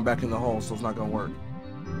already going back in the hole, so it's not gonna work.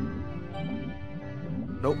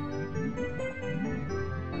 Nope.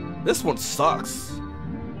 This one sucks.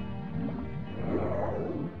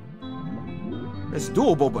 It's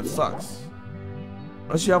doable, but sucks.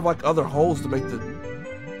 Unless you have like other holes to make the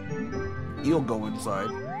eel go inside.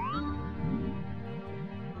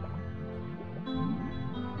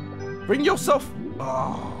 Bring yourself.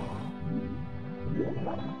 Oh.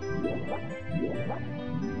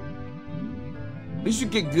 At least you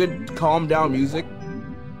get good, calm down music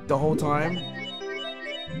the whole time.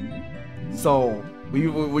 So when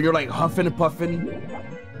you're like huffing and puffing,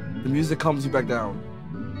 the music calms you back down.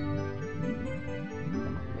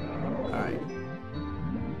 Alright.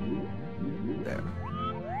 There.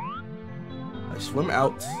 I swim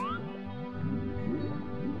out.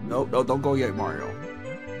 No, don't go yet, Mario.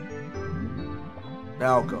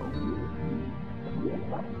 Now go.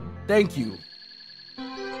 Thank you.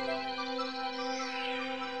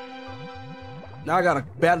 Now I gotta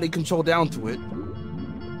badly control down to it.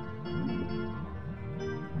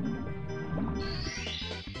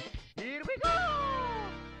 Here we go!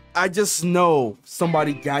 I just know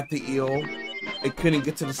somebody got the eel and couldn't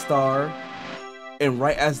get to the star. And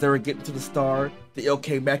right as they were getting to the star, the eel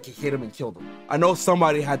came back and hit him and killed him. I know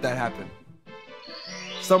somebody had that happen.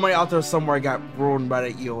 Somebody out there somewhere got ruined by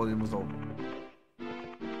the eel and it was over.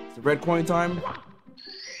 It's the red coin time.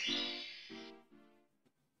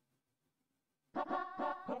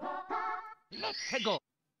 Let's go!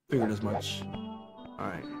 Figured as much.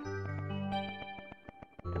 Alright.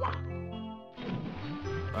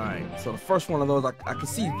 Alright, so the first one of those, I can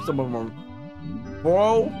see some of them are...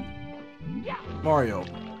 Bro! Mario.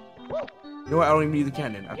 You know what? I don't even need the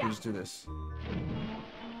cannon. I can just do this.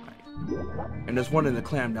 Right. And there's one in the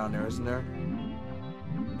clam down there, isn't there?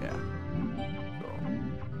 Yeah. So.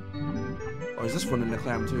 Or is this one in the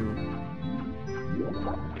clam too?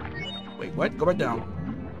 Wait, what? Go back down.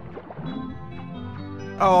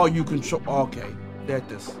 Oh, you control. Okay. Get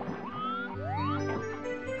this. So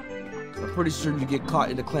I'm pretty sure if you get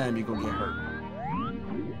caught in the clam, you're gonna get hurt.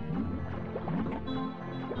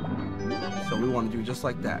 So we want to do just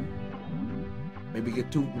like that. Maybe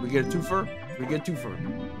get two. We get a twofer. We get a twofer.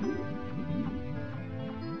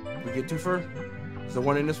 We get twofer. Is there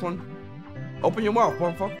one in this one? Open your mouth,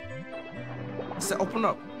 motherfucker. I said, open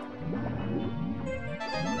up.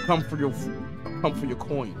 Come for your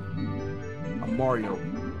coin. A Mario.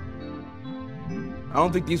 I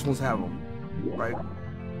don't think these ones have them, right?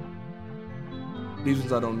 These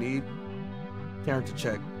ones I don't need. Character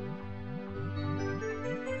check.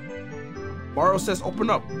 Mario says open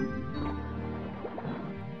up.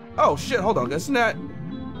 Oh shit, hold on, isn't that?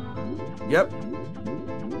 Yep.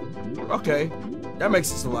 Okay. That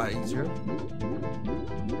makes this a lot easier.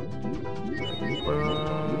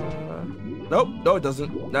 Nope, no it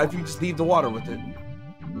doesn't. Now if you just leave the water with it.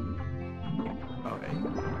 Okay.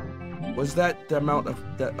 Was that the amount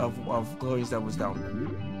of glorious that was down there?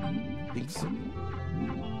 I think so.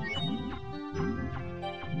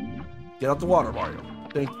 Get out the water, Mario.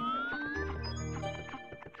 Thank you.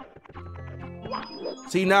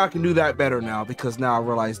 See, now I can do that better now because now I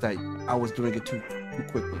realize that I was doing it too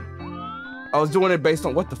quickly. I was doing it based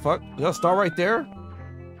on what the fuck? There's a star right there?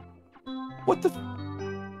 What the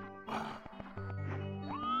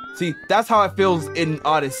See, that's how it feels in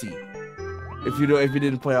Odyssey. If you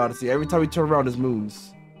didn't play Odyssey, every time you turn around there's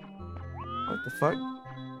moons. What the fuck?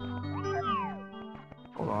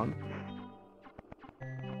 Hold on.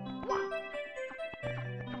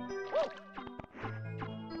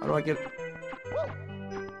 How do I get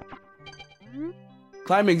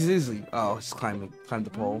Climbing is easy. Oh, just climb the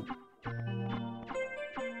pole.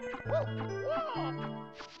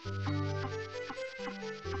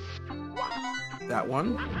 That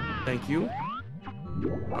one. Thank you.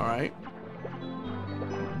 Alright.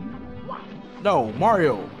 No,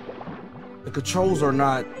 Mario. The controls are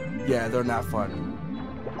not, yeah, they're not fun.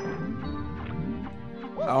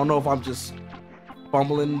 I don't know if I'm just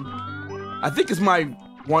fumbling. I think it's my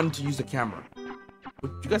one to use the camera.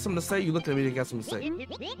 You got something to say? You looked at me and you got something to say.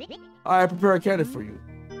 I prepare a cannon for you.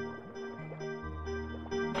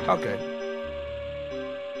 Okay.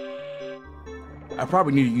 I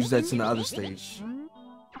probably need to use that in the other stage.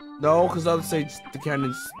 No, because the other stage, the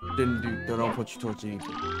cannons they don't put you towards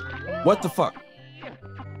anything. What the fuck?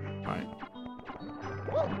 Alright.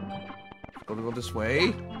 Gonna go this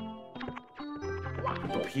way.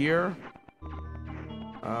 Up here.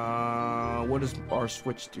 What does our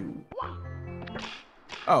switch do?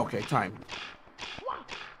 Oh, okay, time.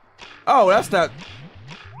 Oh, that's not.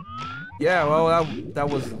 Yeah, well, that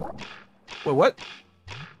was. Wait, what?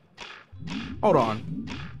 Hold on.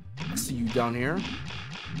 I see you down here.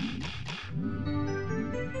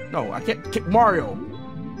 No, I can't. Mario,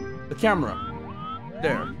 the camera.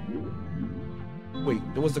 There. Wait,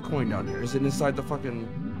 there was the coin down here. Is it inside the fucking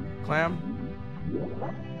clam?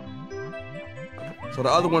 So the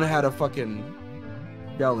other one had a fucking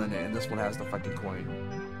bell in it, and this one has the fucking coin.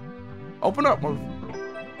 Open up,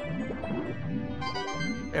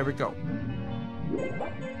 there we go.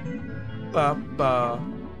 Ba.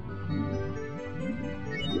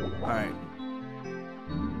 Alright.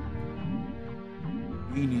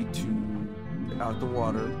 We need to get out the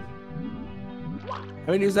water.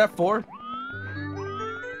 How many is that for?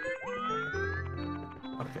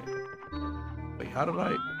 Okay. Wait, how did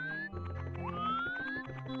I...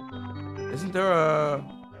 Isn't there a...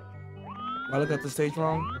 Am I looking at the stage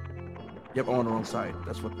wrong? Yep, I'm on the wrong side.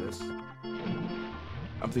 That's what this.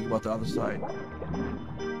 I'm thinking about the other side.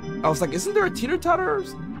 I was like, isn't there a teeter-totter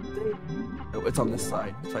thing? No, it's on this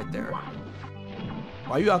side. It's right there.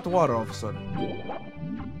 Why are you out the water all of a sudden?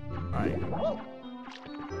 Alright.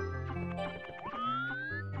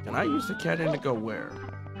 Can I use the cannon to go where?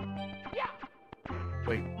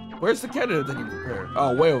 Wait, where's the cannon that you prepared?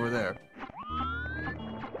 Oh, way over there.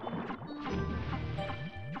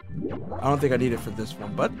 I don't think I need it for this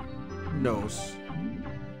one, but who knows?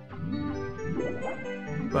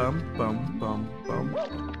 Bum, bum, bum, bum.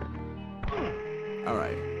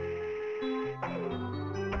 Alright.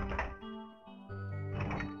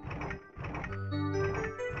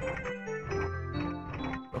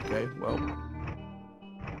 Okay, well.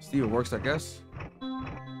 Still works, I guess.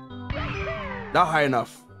 Not high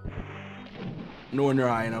enough. Nowhere near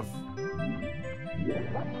high enough.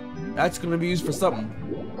 That's gonna be used for something.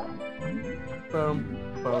 Boom,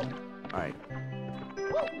 boom. Alright.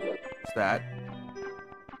 What's that?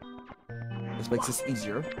 This makes this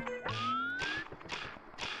easier.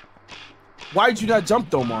 Why'd you not jump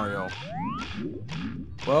though, Mario?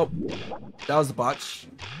 Well, that was a botch.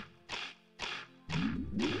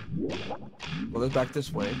 Well, let's back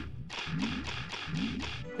this way.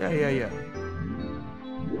 Yeah.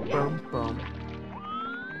 Boom, boom.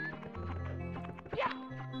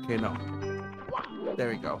 Okay, no. There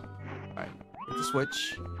we go. Alright, hit the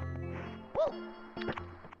switch.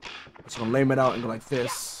 Just gonna lame it out and go like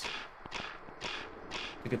this.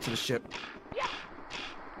 To get to the ship.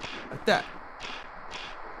 Like that.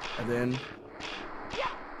 And then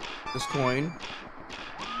this coin.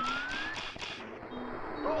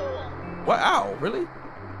 What? Ow, really?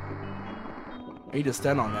 I need to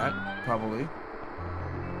stand on that, probably.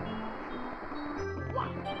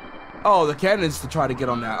 Oh, the cannon's to try to get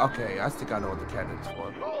on that. Okay, I think I know what the cannon's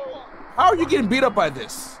for. How are you getting beat up by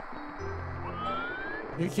this?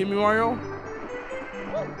 Are you kidding me, Mario?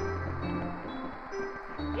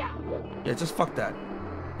 Yeah, just fuck that.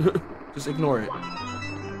 Just ignore it.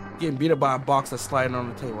 Getting beat up by a box that's sliding on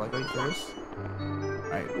the table. Like, are you serious?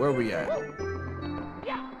 Alright, where are we at?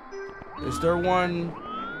 Is there one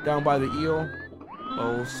down by the eel?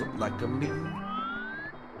 Oh, so like a lead.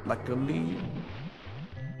 Like a lead.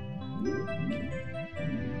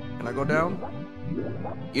 Can I go down?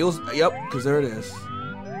 Eels, yep, because there it is.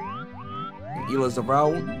 And eel is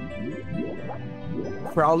around.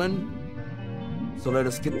 Prowling. So let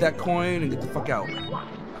us get that coin and get the fuck out.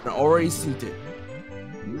 I already seen it.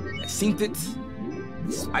 I seen it.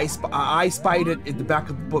 I spied it in the back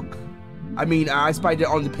of the book. I mean, I spied it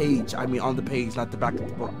on the page. I mean, on the page, not the back of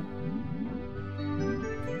the book.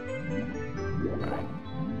 Alright.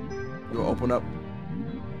 You'll open up.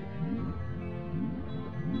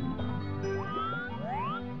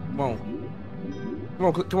 Come on.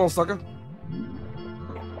 Come on, sucker.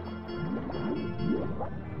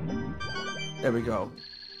 There we go.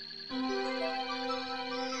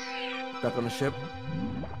 Back on the ship.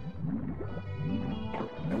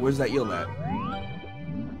 And where's that eel at?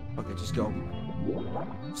 Okay, just go.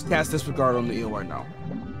 Just cast disregard on the eel right now.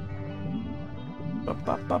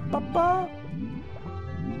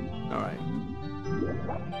 Alright.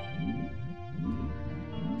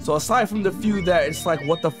 So aside from the few that it's like,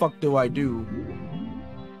 what the fuck do I do?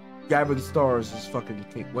 Gabbing stars is fucking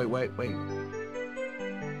cake. Wait.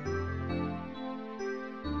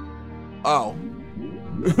 Oh.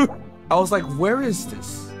 I was like, where is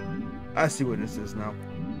this? I see what this is now.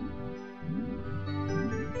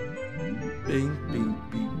 Bing, bing,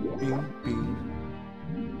 bing, bing, bing.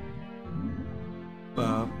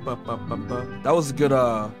 That was a good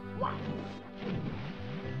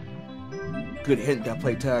good hint that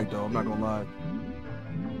played tag though, I'm not gonna lie.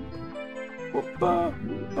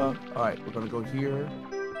 Alright, we're gonna go here.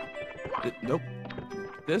 Nope.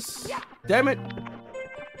 This. Damn it!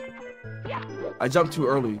 I jumped too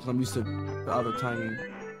early. I'm used to the other timing.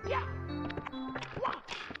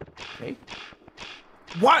 Okay.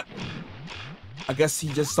 What? I guess he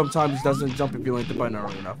just sometimes doesn't jump if you hit the button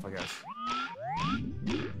early enough, I guess.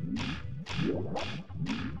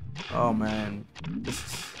 Oh man.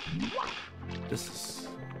 This is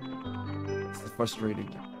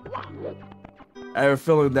frustrating. I have a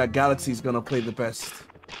feeling that Galaxy's gonna play the best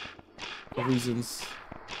for reasons.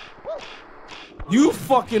 You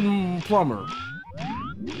fucking plumber.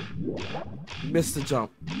 Missed the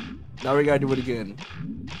jump. Now we gotta do it again.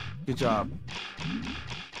 Good job.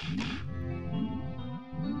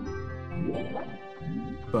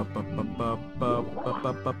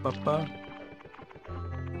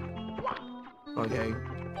 Okay.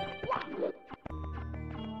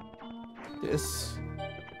 This.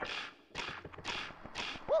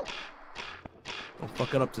 Don't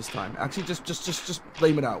fuck it up this time. Actually, just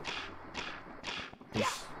blame it out.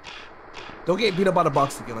 Don't get beat up by the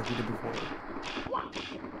box again like we did before.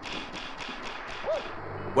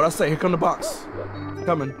 What I say? Here come the box.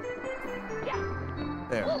 Coming.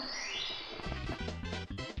 There.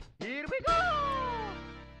 Here we go.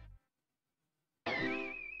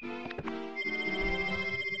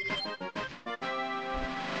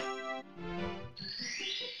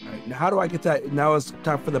 Alright, now how do I get that? Now it's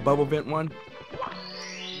time for the bubble vent one?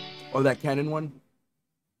 Or that cannon one?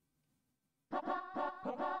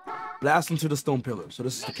 Blast into the stone pillar. So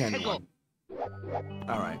this is the cannon one.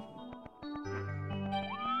 Alright.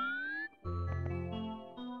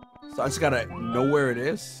 So I just gotta know where it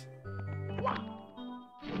is.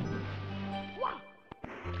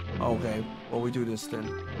 Okay, well we do this then.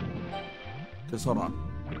 Just hold on.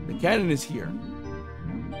 The cannon is here.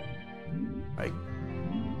 Right.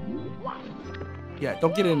 Yeah,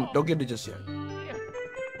 don't get in just yet.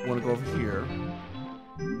 I wanna go over here.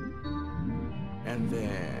 And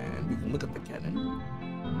then we can look at the cannon.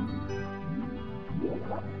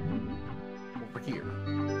 Over here.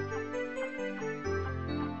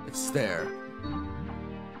 It's there.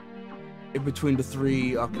 In between the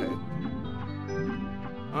three, okay.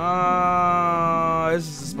 This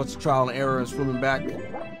is just much trial and error and swimming back.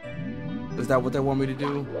 Is that what they want me to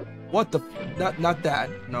do? What the not that.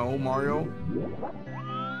 No, Mario.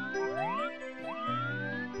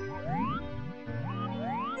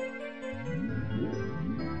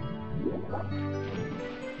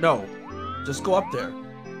 No. Just go up there.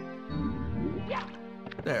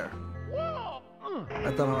 There.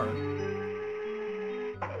 That's not hard.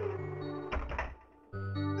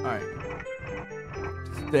 Alright.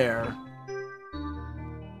 There.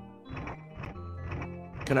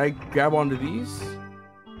 Can I grab onto these?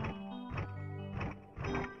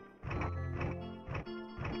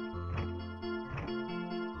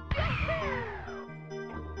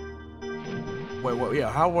 Wait, what? Yeah,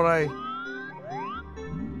 how would I?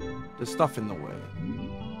 There's stuff in the way.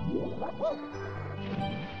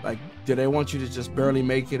 Like, do they want you to just barely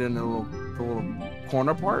make it in the little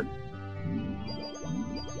corner part?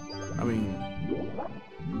 I mean,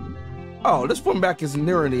 oh, this one back is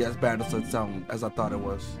nearly as bad as I thought it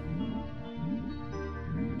was.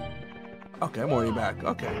 Okay, I'm already back.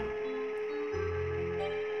 Okay.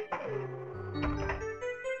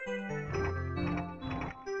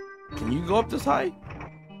 Can you go up this high?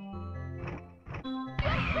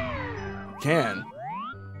 Can.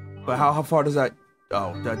 But how far does that?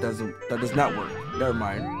 Oh, that does not work. Never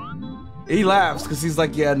mind. He laughs because he's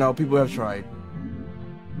like, yeah, no, people have tried.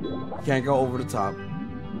 Can't go over the top.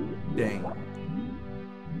 Dang.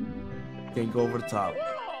 Can't go over the top.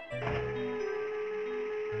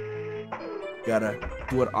 Gotta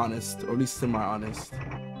do it honest, or at least semi-honest.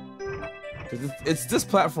 Because it's this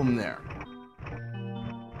platform there.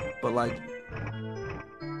 But like,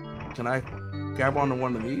 can I grab onto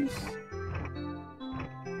one of these?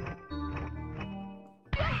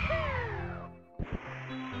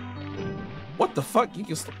 What the fuck? You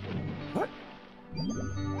can what?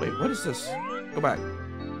 Wait, what is this? Go back.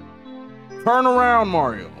 Turn around,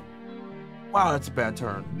 Mario. Wow, that's a bad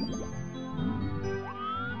turn.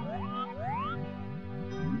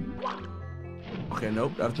 Okay,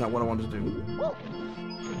 nope, that's not what I wanted to do.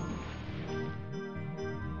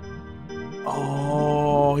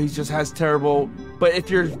 Oh, he just has terrible. But if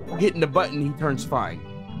you're hitting the button, he turns fine.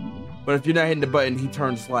 But if you're not hitting the button, he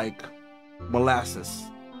turns like molasses.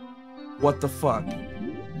 What the fuck?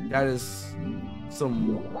 That is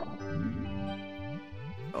some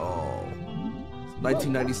Oh,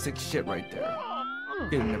 1996 shit right there.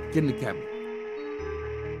 Get in the cabin.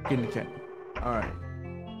 Get in the cabin. All right.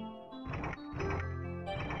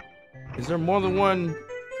 Is there more than one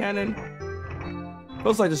cannon?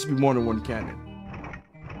 Feels like there should be more than one cannon.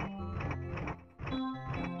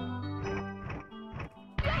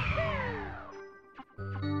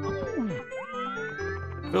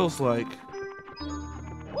 Feels like.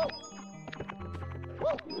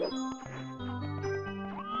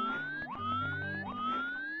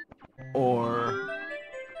 Or.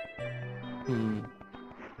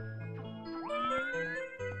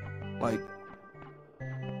 Like.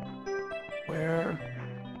 Where?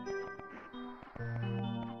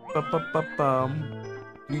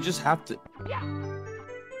 You just have to.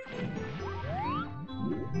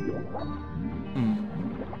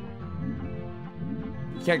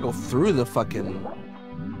 You can't go through the fucking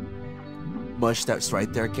mush that's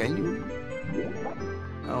right there, can you?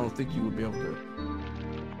 I don't think you would be able to.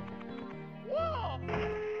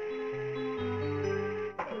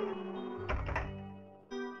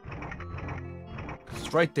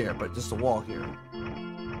 It's right there, but just a wall here.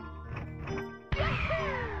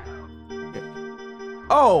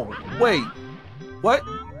 Oh, wait. What?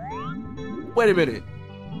 Wait a minute.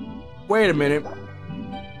 Wait a minute.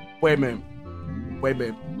 Wait a minute. Wait a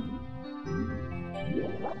minute.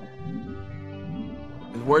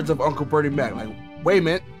 The words of Uncle Bertie Mac. Like, wait a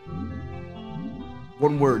minute.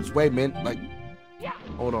 One words. Wait a minute. Like,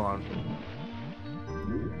 hold on.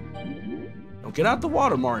 Don't get out the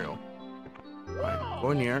water, Mario. Right,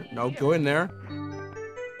 go in here. No, go in there.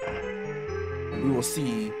 And we will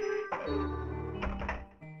see.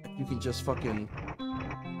 You can just fucking.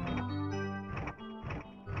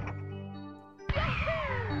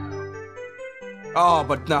 Oh,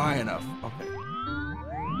 but not high enough. Okay.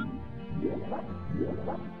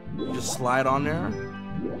 You just slide on there.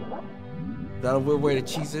 Is that a weird way to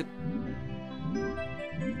cheese it?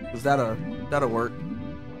 Is that that'll work?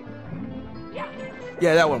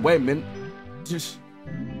 Yeah, that one. Wait a minute. Just.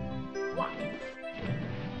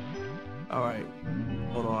 All right.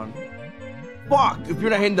 Hold on. Fuck! If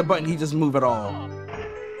you're not hitting the button, he just move at all.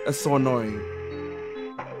 That's so annoying.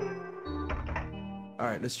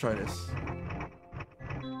 Alright, let's try this.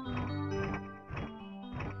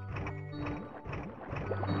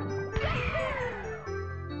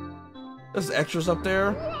 There's extras up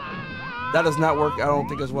there. That does not work, I don't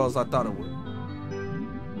think, as well as I thought it would.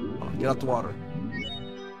 Oh, get out the water.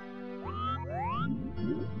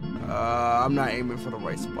 I'm not aiming for the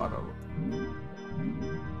right spot.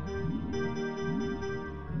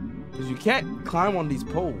 Because you can't climb on these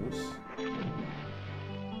poles.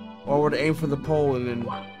 Or would aim for the pole and then...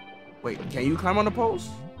 Wait, can you climb on the poles?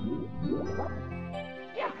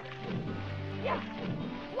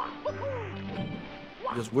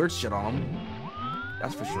 There's weird shit on them.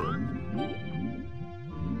 That's for sure.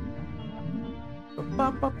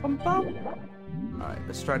 Alright,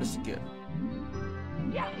 let's try this again.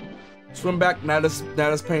 Swim back, not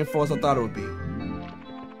as painful as I thought it would be.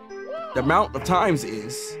 The amount of times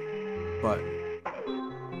is, but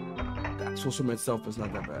the actual swim itself is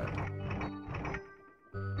not that bad.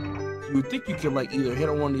 You would think you could like either hit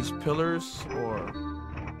on one of these pillars or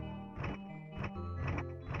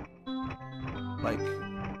like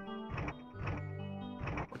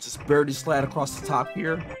just barely slide across the top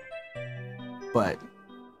here, but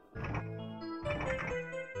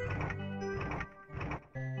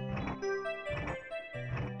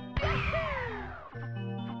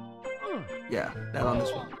yeah, not on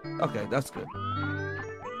this one. Okay, that's good.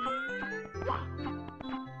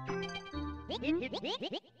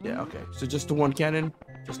 Yeah, okay. So just the one cannon?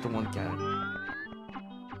 Just the one cannon.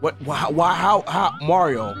 What? Why? How?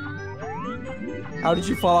 Mario? How did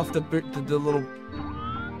you fall off the little?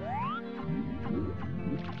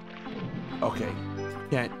 Okay,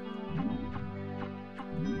 can't.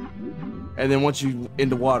 And then once you in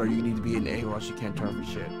the water, you need to be in A, or else you can't turn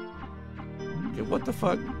for shit. Okay, what the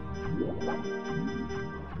fuck?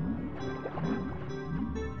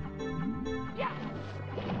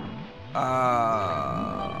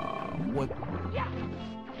 What?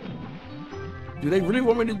 Do they really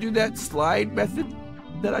want me to do that slide method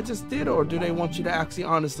that I just did, or do they want you to actually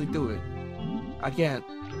honestly do it? I can't.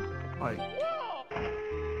 Like.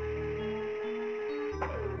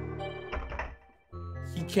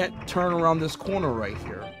 You can't turn around this corner right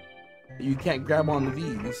here. You can't grab onto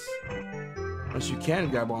these. Unless you can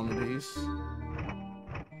grab onto these.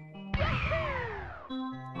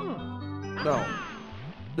 No.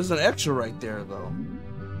 There's an extra right there, though.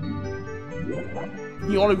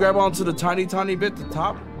 You only grab onto the tiny bit, the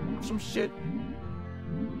top? Some shit.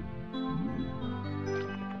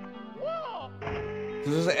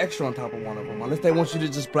 Because there's an extra on top of one of them. Unless they want you to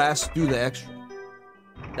just blast through the extra.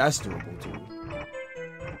 That's doable too.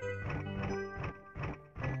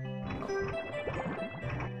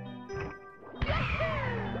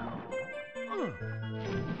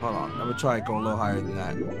 Hold on, let me try it go a little higher than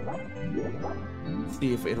that.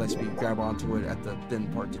 See if it lets me grab onto it at the thin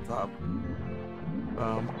part at the top.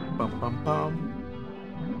 Bum bum bum bum.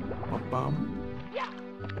 Bum bum.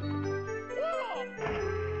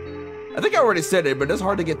 I think I already said it, but it's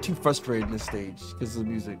hard to get too frustrated in this stage because of the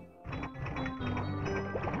music.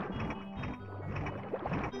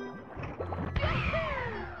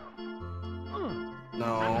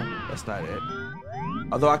 No, that's not it.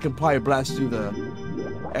 Although I can probably blast through the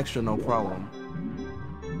extra no problem.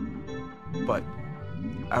 But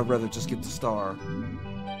I'd rather just get the star.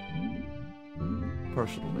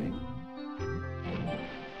 Personally.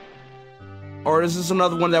 Or is this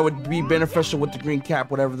another one that would be beneficial with the green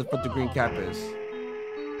cap, whatever the fuck the green cap is?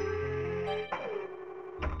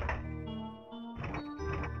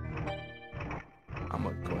 I'm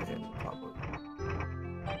gonna go ahead and pop it.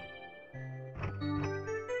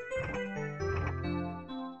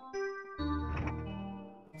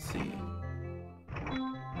 Let's see.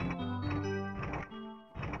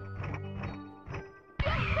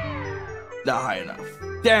 Not high enough.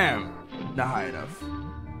 Damn! Not high enough.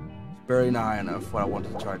 Very not high enough what I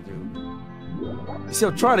wanted to try to do. You see,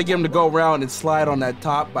 I'm trying to get him to go around and slide on that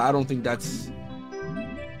top, but I don't think that's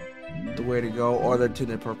the way to go, or they're to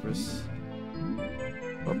their purpose.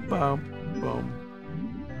 Bum, bum, bum.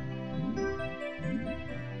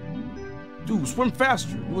 Dude, swim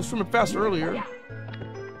faster. You were swimming faster earlier.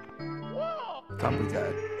 Time we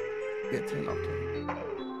got. Yeah, 10, okay.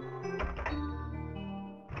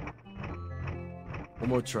 One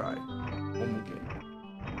more try. One more game.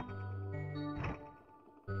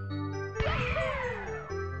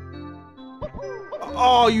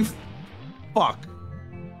 Oh, you fuck.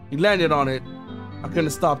 He landed on it. I couldn't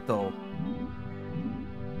stop though.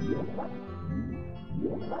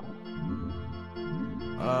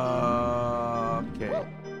 Okay.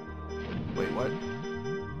 Wait, what?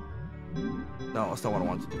 No, that's not what I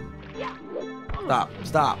want to do.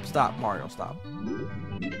 Stop, Mario, stop. You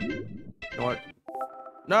know what?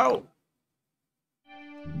 No!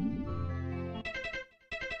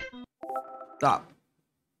 Stop.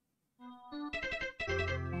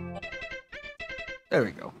 There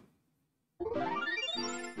we go.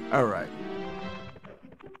 Alright.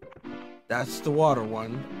 That's the water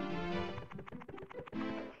one.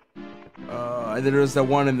 And then there's the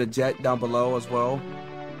one in the jet down below as well.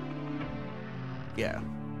 Yeah.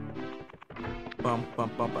 Bump,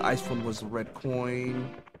 bump, bump. The ice one was a red coin.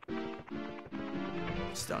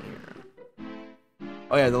 It's down here.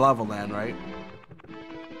 Oh yeah, the lava land, right?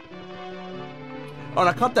 Oh, and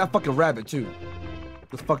I caught that fucking rabbit too.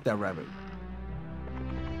 Let's fuck that rabbit.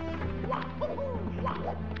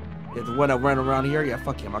 Yeah, the one that ran around here. Yeah,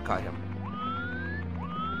 fuck him. I caught him.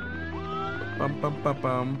 Bum, bum, bum,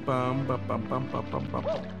 bum, bum, bum, bum, bum, bum, bum, bum.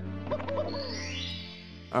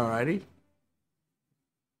 Alrighty.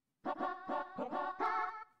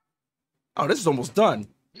 Oh, this is almost done.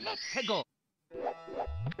 Let's go.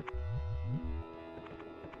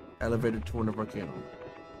 Elevator tour in the volcano.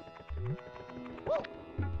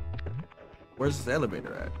 Where's this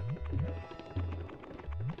elevator at?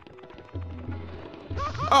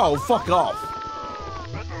 Oh, fuck off.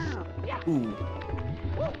 Ooh.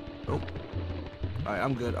 Nope. Alright,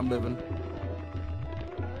 I'm good. I'm living.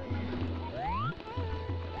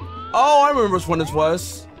 Oh, I remember which one this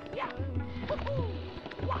was.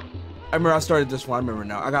 I remember I started this one. I remember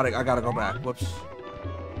now. I gotta go back. Whoops.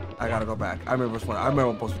 I gotta go back. I remember which one. I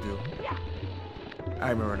remember what I'm supposed to do.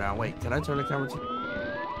 I remember now. Wait, can I turn the camera to?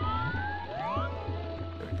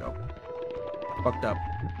 There we go. Fucked up.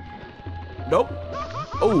 Nope.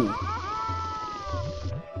 Oh.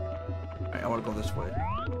 Alright, I wanna go this way.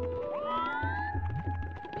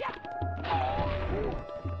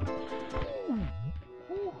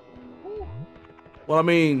 Well, I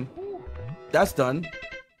mean, that's done.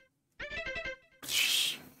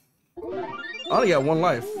 I only got one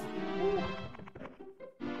life.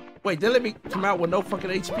 Wait, they let me come out with no fucking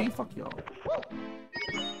HP? Fuck y'all.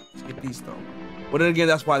 Let's get these though. But then again,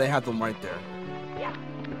 that's why they have them right there.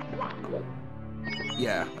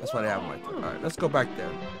 Yeah, that's why they have them right there. Alright, let's go back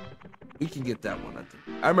there. We can get that one, I think.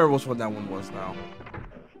 I remember which one that one was now.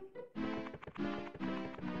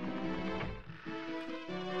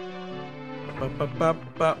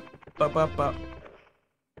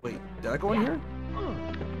 Wait, did I go in here?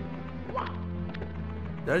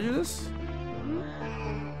 Did I do this?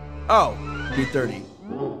 Oh,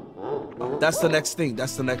 B30. That's the next thing.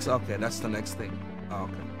 That's the next. Okay, that's the next thing. Oh,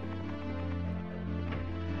 okay.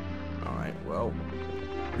 Alright, well,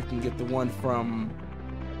 we can get the one from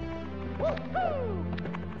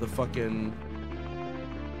the fucking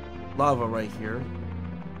lava right here.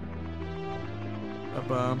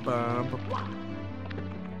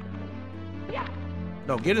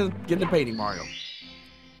 No, get in the painting, Mario.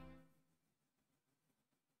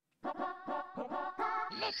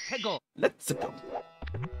 Let's go. Let's go.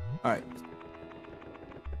 Alright.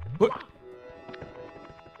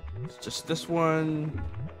 It's just this one.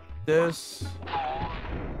 This.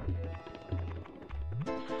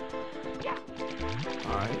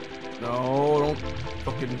 Alright. No, don't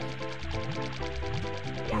fucking.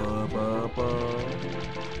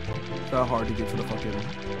 It's not hard to get to the fucking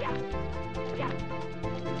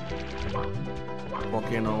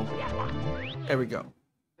volcano. There we go.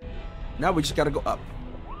 Now we just gotta go up.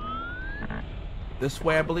 This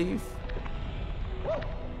way, I believe.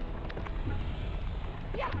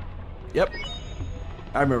 Yep.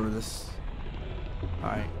 I remember this.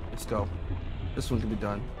 Alright, let's go. This one can be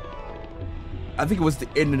done. I think it was the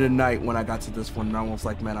end of the night when I got to this one, and I was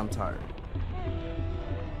like, man, I'm tired.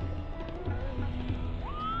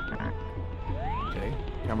 Okay,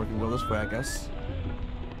 camera can go this way, I guess.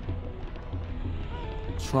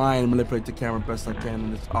 Try and manipulate the camera best I can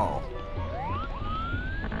in this. Oh.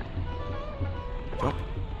 Jump.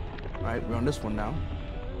 Alright, we're on this one now.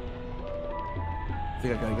 I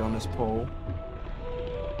think I gotta get on this pole.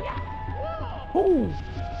 Ooh.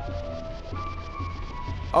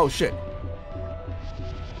 Oh shit.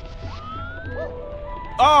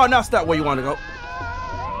 Oh, now it's that way you want to go.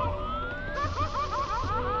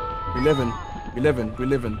 We living. We living. We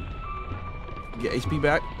living. Get HP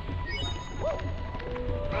back.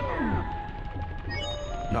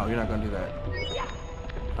 No, you're not gonna do that.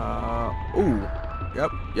 Ooh.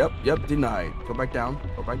 Yep. Denied. Go back down.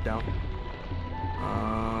 Go back down.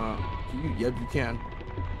 Yep, you can.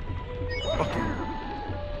 Fuck you.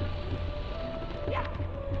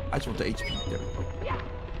 I just want the HP. There we go.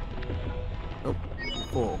 Nope.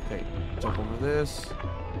 Full. Okay. Jump over this.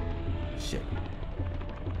 Shit.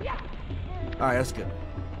 Alright, that's good.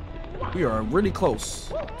 We are really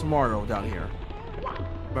close to Mario down here.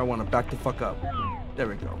 Might want to back the fuck up. There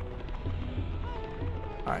we go.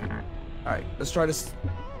 Alright. Alright. Let's try this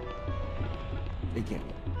again.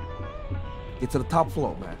 Get to the top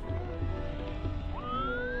floor, man.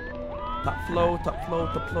 Top floor, top floor,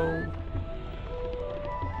 top floor.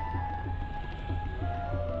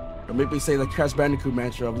 Don't make me say the Crash Bandicoot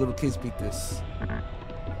mantra of little kids beat this.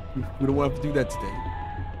 We don't want to do that today.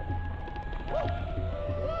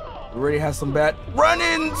 We already have some bad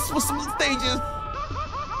run-ins with some stages.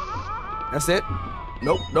 That's it.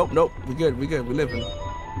 Nope. We good. We living.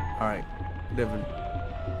 All right, living.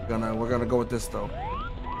 We're gonna go with this though.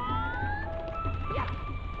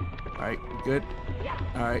 All right, we good.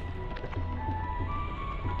 All right.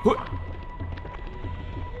 Put.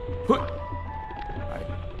 All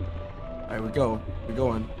right, we go. We're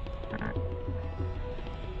going.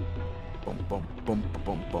 Boom.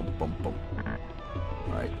 All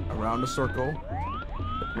right, around the circle.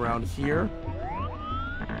 Around here.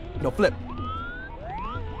 No, flip.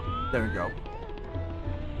 There we go.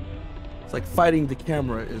 It's like fighting the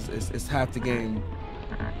camera is half the game.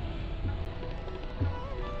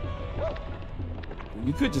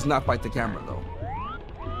 You could just not fight the camera though.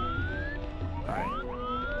 Alright.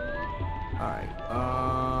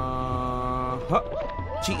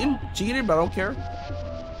 Cheating, but I don't care.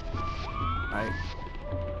 Alright.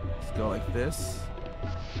 Let's go like this.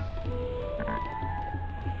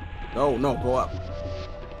 No, go up.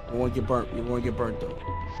 You won't get burnt. You won't get burnt though.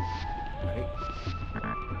 Alright.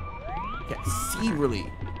 Can't see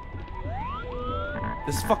really.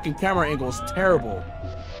 This fucking camera angle is terrible.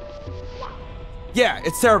 Yeah,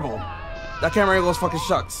 it's terrible. That camera angle is fucking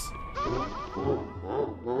shucks.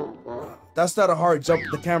 That's not a hard jump.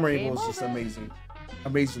 The camera angle is just amazing.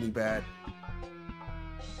 Amazingly bad.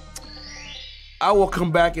 I will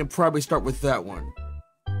come back and probably start with that one.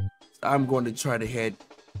 I'm going to try to head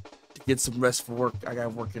to get some rest for work. I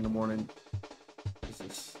got work in the morning.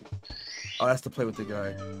 Oh, that's to play with the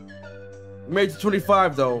guy. We made it to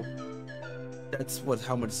 25 though. That's what,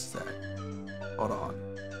 how much is that? Hold on.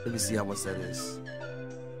 Let me see how much that is.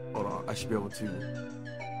 Hold on. I should be able to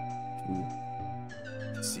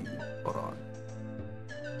see. Hold on.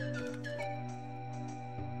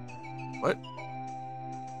 What?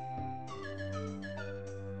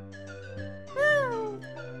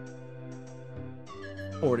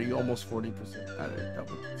 Almost 40%.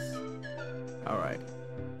 All right.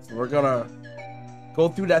 So we're gonna go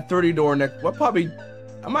through that 30 door next. Well, probably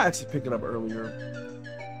I might actually pick it up earlier.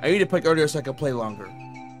 I need to pick earlier so I can play longer.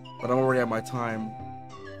 But I'm already at my time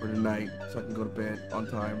for the night, so I can go to bed on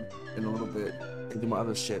time in a little bit and do my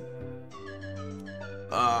other shit.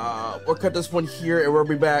 We'll cut this one here, and we'll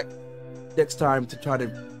be back next time to try to.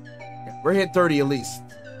 Yeah, we're hit 30 at least,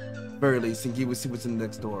 very least, and see what's in the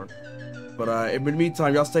next door. But in the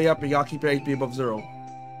meantime, y'all stay up and y'all keep your HP above 0.